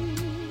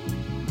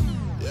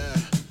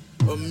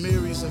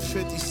 Amiris and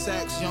 50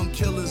 sacks, young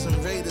killers and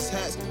Raiders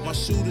hats. My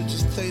shooter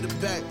just played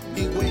it back.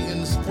 He waiting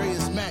to spray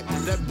his Mac.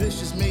 That bitch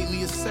just made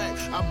me a sack.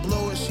 I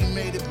blow it, she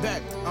made it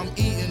back. I'm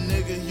eating,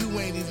 nigga. You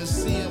ain't even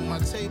seeing my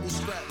table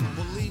strap.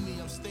 Believe me,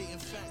 I'm stating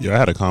facts. Yeah, I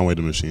had a Conway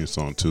the Machine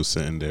song too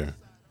sitting there.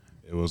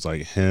 It was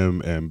like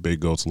him and Big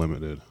Goats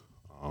Limited.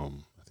 I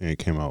think it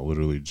came out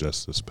literally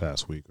just this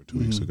past week or 2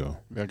 weeks ago.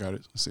 Yeah, I got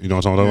it. You know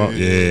what I'm talking about?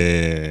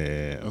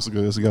 Yeah. That's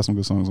good. That's got some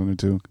good songs on there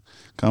too.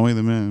 Conway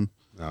the Man.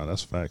 No,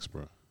 that's facts,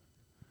 bro.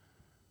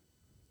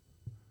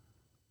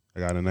 I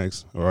got it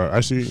next. Or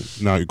actually,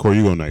 no, Corey,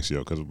 you go next, yo,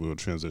 because we'll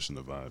transition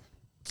the vibe.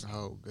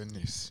 Oh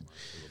goodness.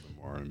 A little bit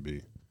more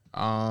R&B.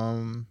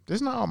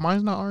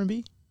 Mine's not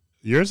R&B.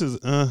 Yours is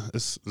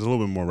it's a little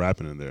bit more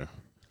rapping in there.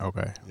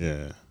 Okay.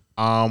 Yeah.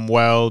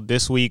 Well,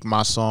 this week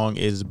my song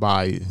is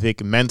by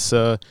Vic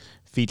Mensa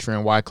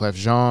featuring Wyclef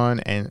Jean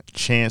and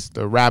Chance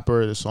the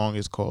Rapper. The song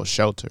is called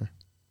Shelter.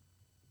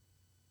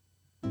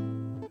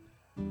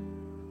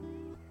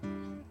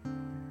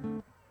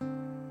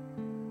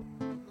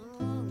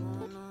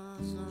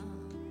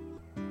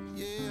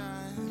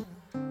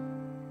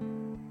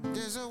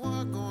 There's a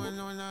war going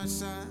on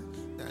outside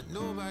that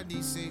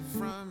nobody's safe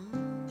from,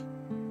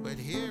 but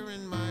here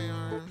in my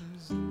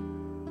arms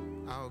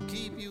I'll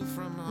keep you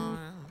from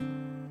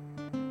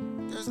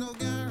harm. There's no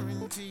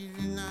guarantee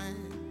tonight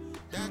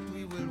that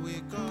we will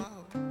wake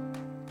up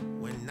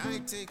when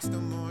night takes the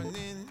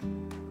morning,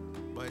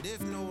 but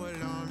if no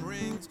alarm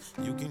rings,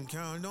 you can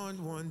count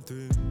on one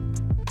thing: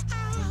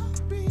 I'll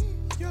be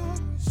your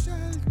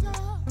shelter.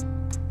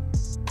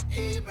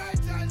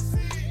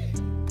 Emergency,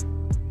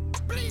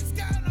 please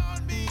count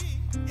on me,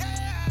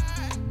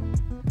 yeah.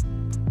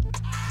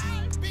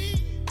 I'll be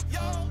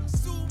your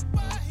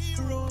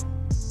superhero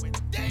when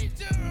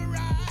danger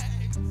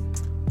arrives.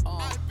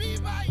 I'll be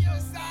by your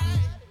side.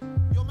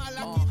 You're my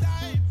lucky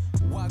time.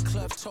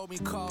 Wyclef told me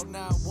call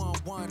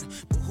 911,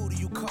 but who do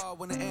you call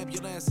when the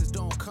ambulances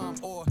don't come?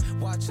 Or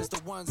watch as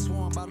the ones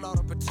sworn by law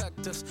to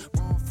protect us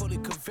wrongfully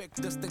convict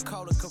us, then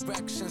call it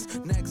corrections.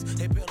 Next,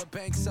 they bail the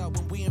banks out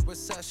when we in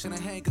recession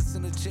and hang us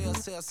in a jail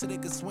cell so they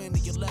can swing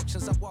the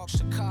elections. I walk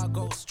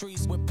Chicago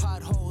streets where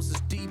potholes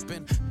is deep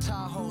and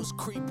Tahoes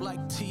creep like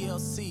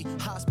TLC.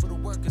 Hospital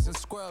workers and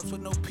scrubs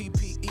with no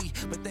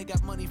PPE, but they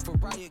got money for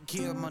riot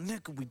gear. My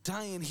nigga, we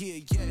dying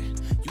here, yeah.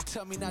 You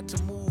tell me not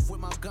to move with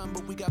my gun,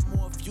 but we got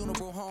more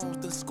funeral homes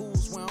than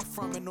schools where I'm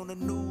from. And on the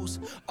news,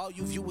 all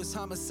you view is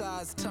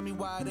homicides. Tell me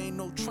why it ain't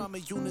no trauma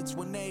units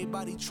when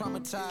everybody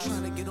traumatized.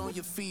 Trying to get on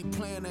your feet,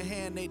 playing the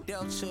hand they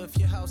dealt you. If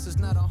your house is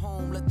not a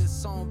home, let this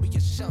song be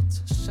your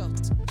shelter,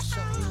 shelter,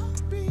 shelter.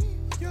 I'll be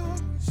your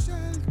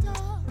shelter.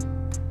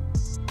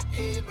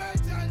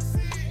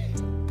 Emergency,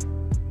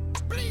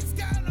 please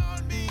count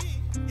on me,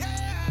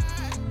 yeah.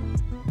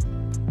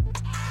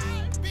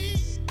 I'll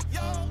be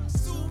your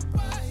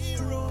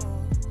superhero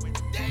when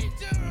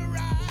danger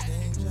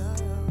arrives.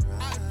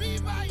 I'll be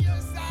by your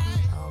side.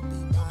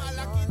 You're my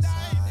lucky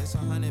dime. It's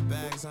 100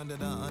 bags under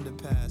the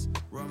underpass.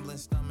 Rumbling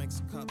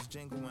stomachs, cups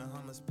jingle when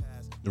hummers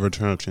pass. The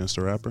return of Chance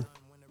the Rapper.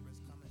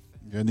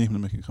 Yeah, I need him to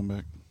make it come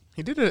back.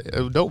 He did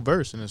a dope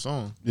verse in the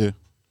song. Yeah.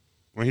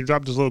 When he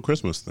dropped his little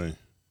Christmas thing.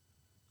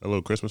 A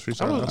little Christmas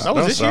feature. That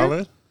was this year?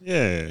 solid.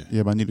 Yeah.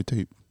 Yeah, but I need a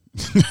tape.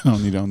 I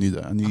don't need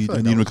that. I need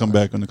him to come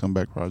back on the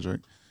comeback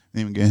project.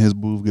 And even get in his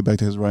booth, get back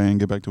to his writing,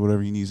 get back to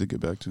whatever he needs to get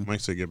back to.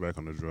 Mike said get back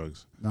on the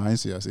drugs. No, I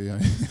see.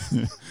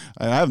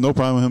 I have no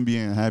problem with him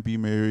being happy,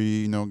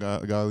 married, a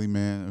godly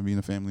man, or being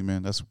a family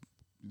man.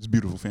 It's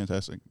beautiful,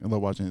 fantastic. I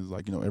love watching his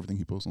everything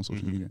he posts on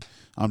social media.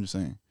 I'm just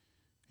saying,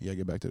 he gotta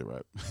get back to the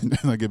rap.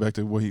 And get back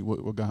to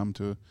what got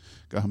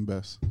him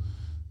best.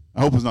 I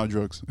hope it's not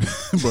drugs,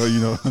 but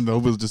I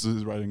hope it's just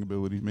his writing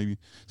ability. Maybe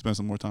spend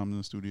some more time in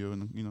the studio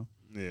and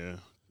Yeah.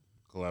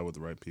 Collab with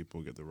the right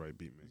people, get the right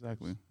beat mix.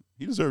 Exactly.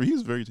 He deserved.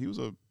 He was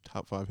a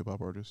top 5 hip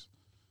hop artist.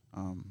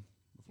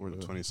 Before the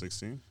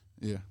 2016.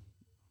 Yeah.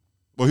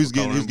 Well, he's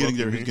getting there.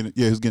 Book,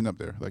 He's getting up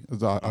there. Like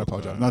I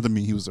apologize. Not to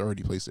me, he was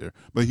already placed there,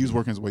 but he was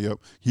working his way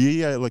up.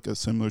 He had like a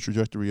similar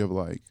trajectory of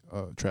like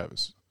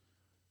Travis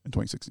in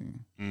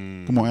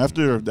 2016. Come on,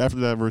 after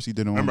that verse he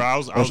did on. Remember, I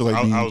was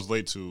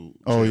late to.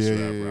 Oh Chance yeah,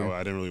 the Rapper. yeah.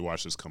 I didn't really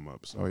watch this come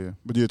up. So. Oh yeah,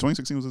 but yeah,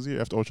 2016 was his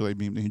year after Ultralight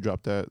Beam. Then he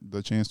dropped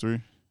the Chance 3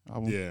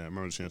 album. Yeah, I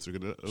remember Chance 3.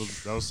 That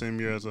was the same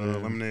year as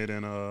Lemonade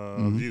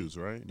and Views,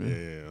 right?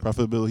 Yeah.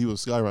 Profitability, he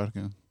was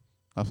skyrocketing.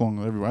 I found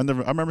him everywhere. I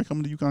remember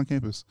coming to UConn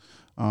campus,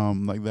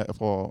 like that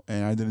fall,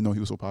 and I didn't know he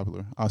was so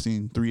popular. I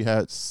seen 3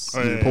 hats,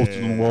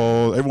 posters on the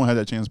wall. Everyone had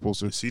that Chance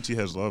poster. CT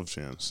has loved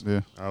Chance.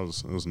 Yeah, it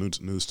was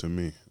news to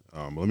me.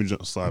 But let me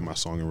just slide my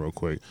song in real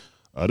quick.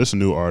 This is a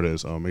new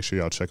artist. Make sure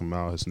y'all check him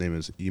out. His name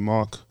is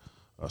Emok.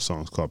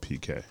 Song's called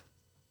PK.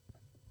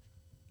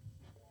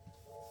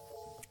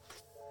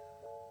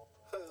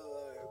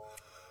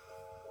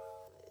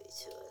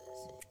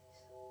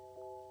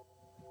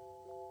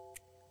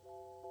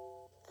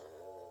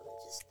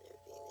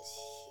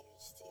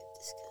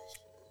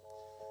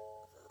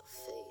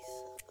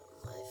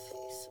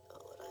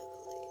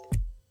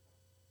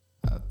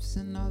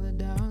 And all the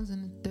downs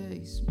and the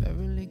days,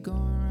 barely going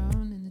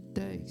around in the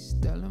takes.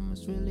 Tell them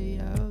what's really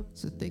up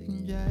so they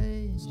can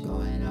judge. What's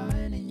going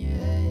on in your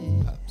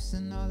head? Ups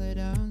and all the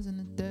downs in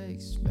the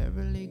takes.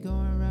 Barely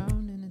going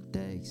round in the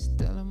takes.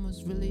 Tell them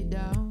what's really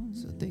down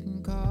so they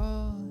can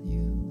call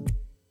you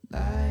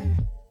back.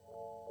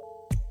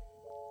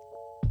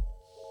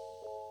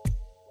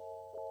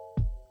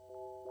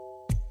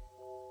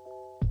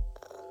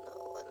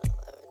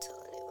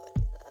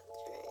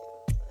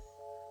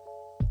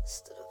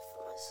 Stood up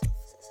for myself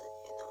and said,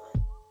 you know what?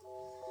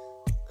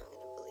 I'm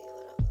gonna believe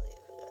what I believe,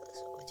 regardless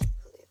of what you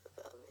believe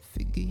about me.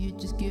 Figure you're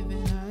just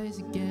giving eyes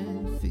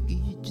again. Figure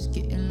you're just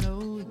getting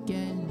low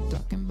again.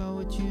 Talking about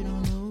what you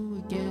don't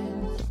know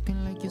again.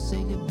 Talking like you'll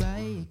say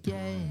goodbye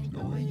again.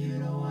 Knowing you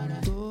don't wanna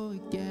go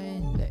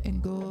again. Letting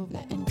go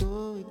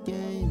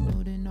again.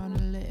 Holding on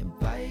and letting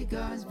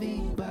bygones be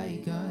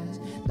bygones.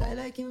 Lie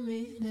like you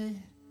mean it.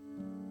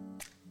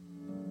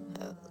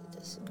 I will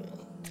disagree.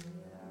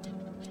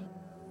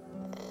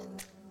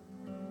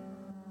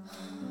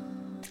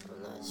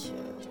 I'm not sure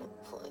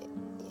what point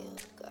you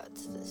got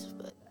to this,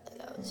 but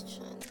like, I was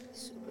trying to be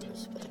super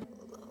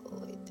respectful the whole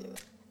way through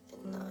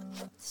and not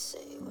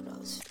say what I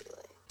was feeling.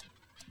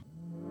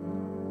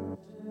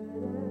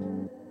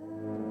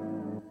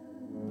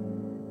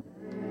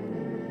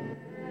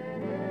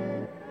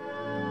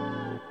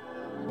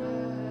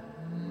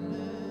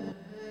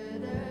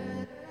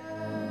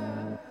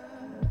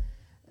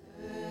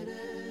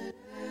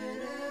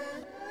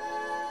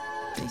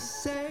 They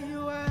say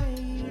why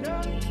you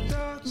don't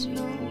talk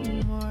no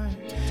more.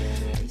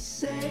 They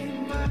say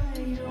why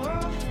you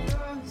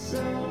talk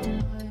so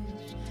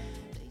much.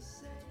 They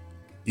say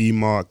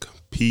E-Mark,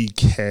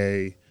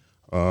 PK,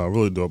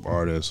 really dope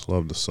artist.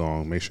 Love the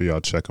song. Make sure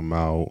y'all check him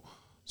out.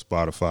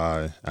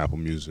 Spotify, Apple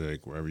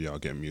Music, wherever y'all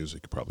get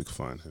music, you probably can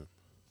find him.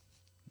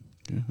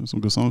 Yeah, there's some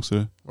good songs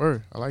there.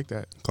 Word, I like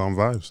that. Calm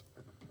vibes.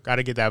 Got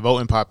to get that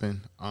voting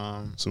popping.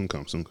 Soon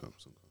come.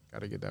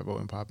 Got to get that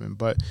voting popping.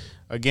 But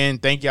again,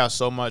 thank y'all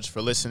so much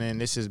for listening.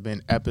 This has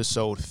been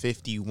episode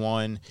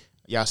 51.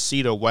 Y'all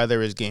see the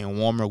weather is getting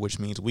warmer, which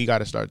means we got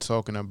to start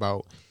talking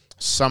about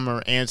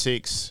summer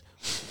antics,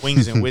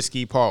 Wings and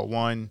Whiskey Part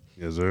 1.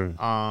 Yes, sir.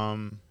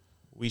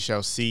 We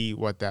shall see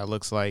what that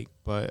looks like.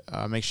 But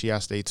make sure y'all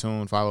stay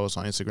tuned. Follow us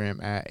on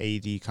Instagram at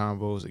AD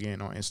Convos.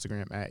 Again, on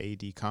Instagram at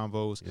AD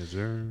Convos. Yes,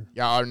 sir.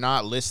 Y'all are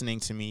not listening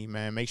to me,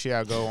 man. Make sure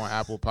y'all go on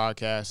Apple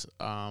Podcasts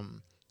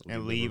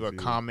and leave a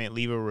comment,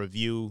 leave a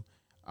review.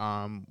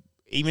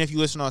 Even if you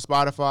listen on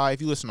Spotify,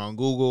 if you listen on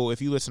Google,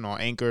 if you listen on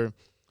Anchor,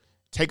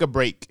 take a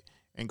break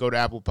and go to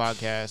Apple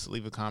Podcasts,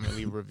 leave a comment,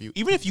 leave a review.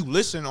 Even if you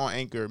listen on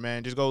Anchor,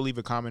 man, just go leave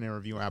a comment and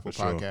review on Apple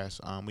Podcasts.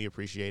 We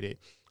appreciate it.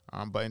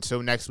 But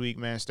until next week,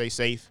 man, stay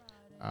safe.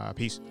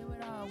 Peace.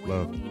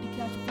 Love.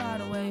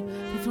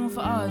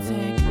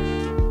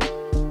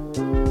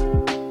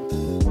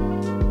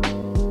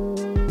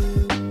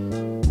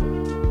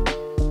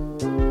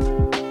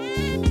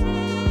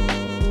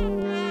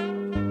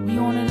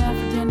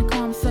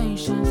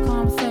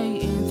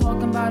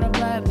 Talking about a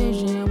black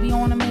vision, we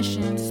on a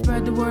mission to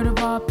spread the word of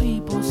our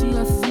people. See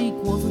us as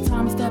equals, and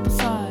time to step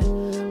aside.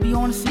 We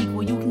on a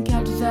sequel, you can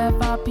catch us at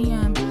 5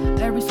 p.m.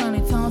 every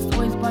Sunday, telling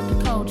stories about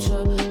the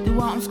culture. Do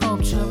art and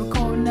sculpture,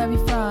 recording every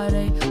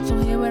Friday. So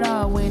hear it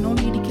our way, no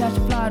need to catch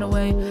a flight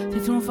away.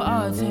 Stay tuned for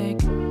our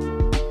take.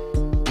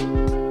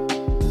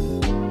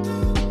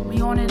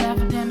 We on it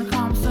after dinner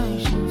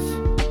conversations.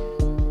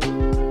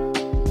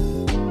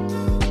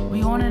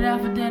 We on it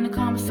after dinner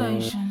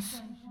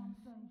conversations.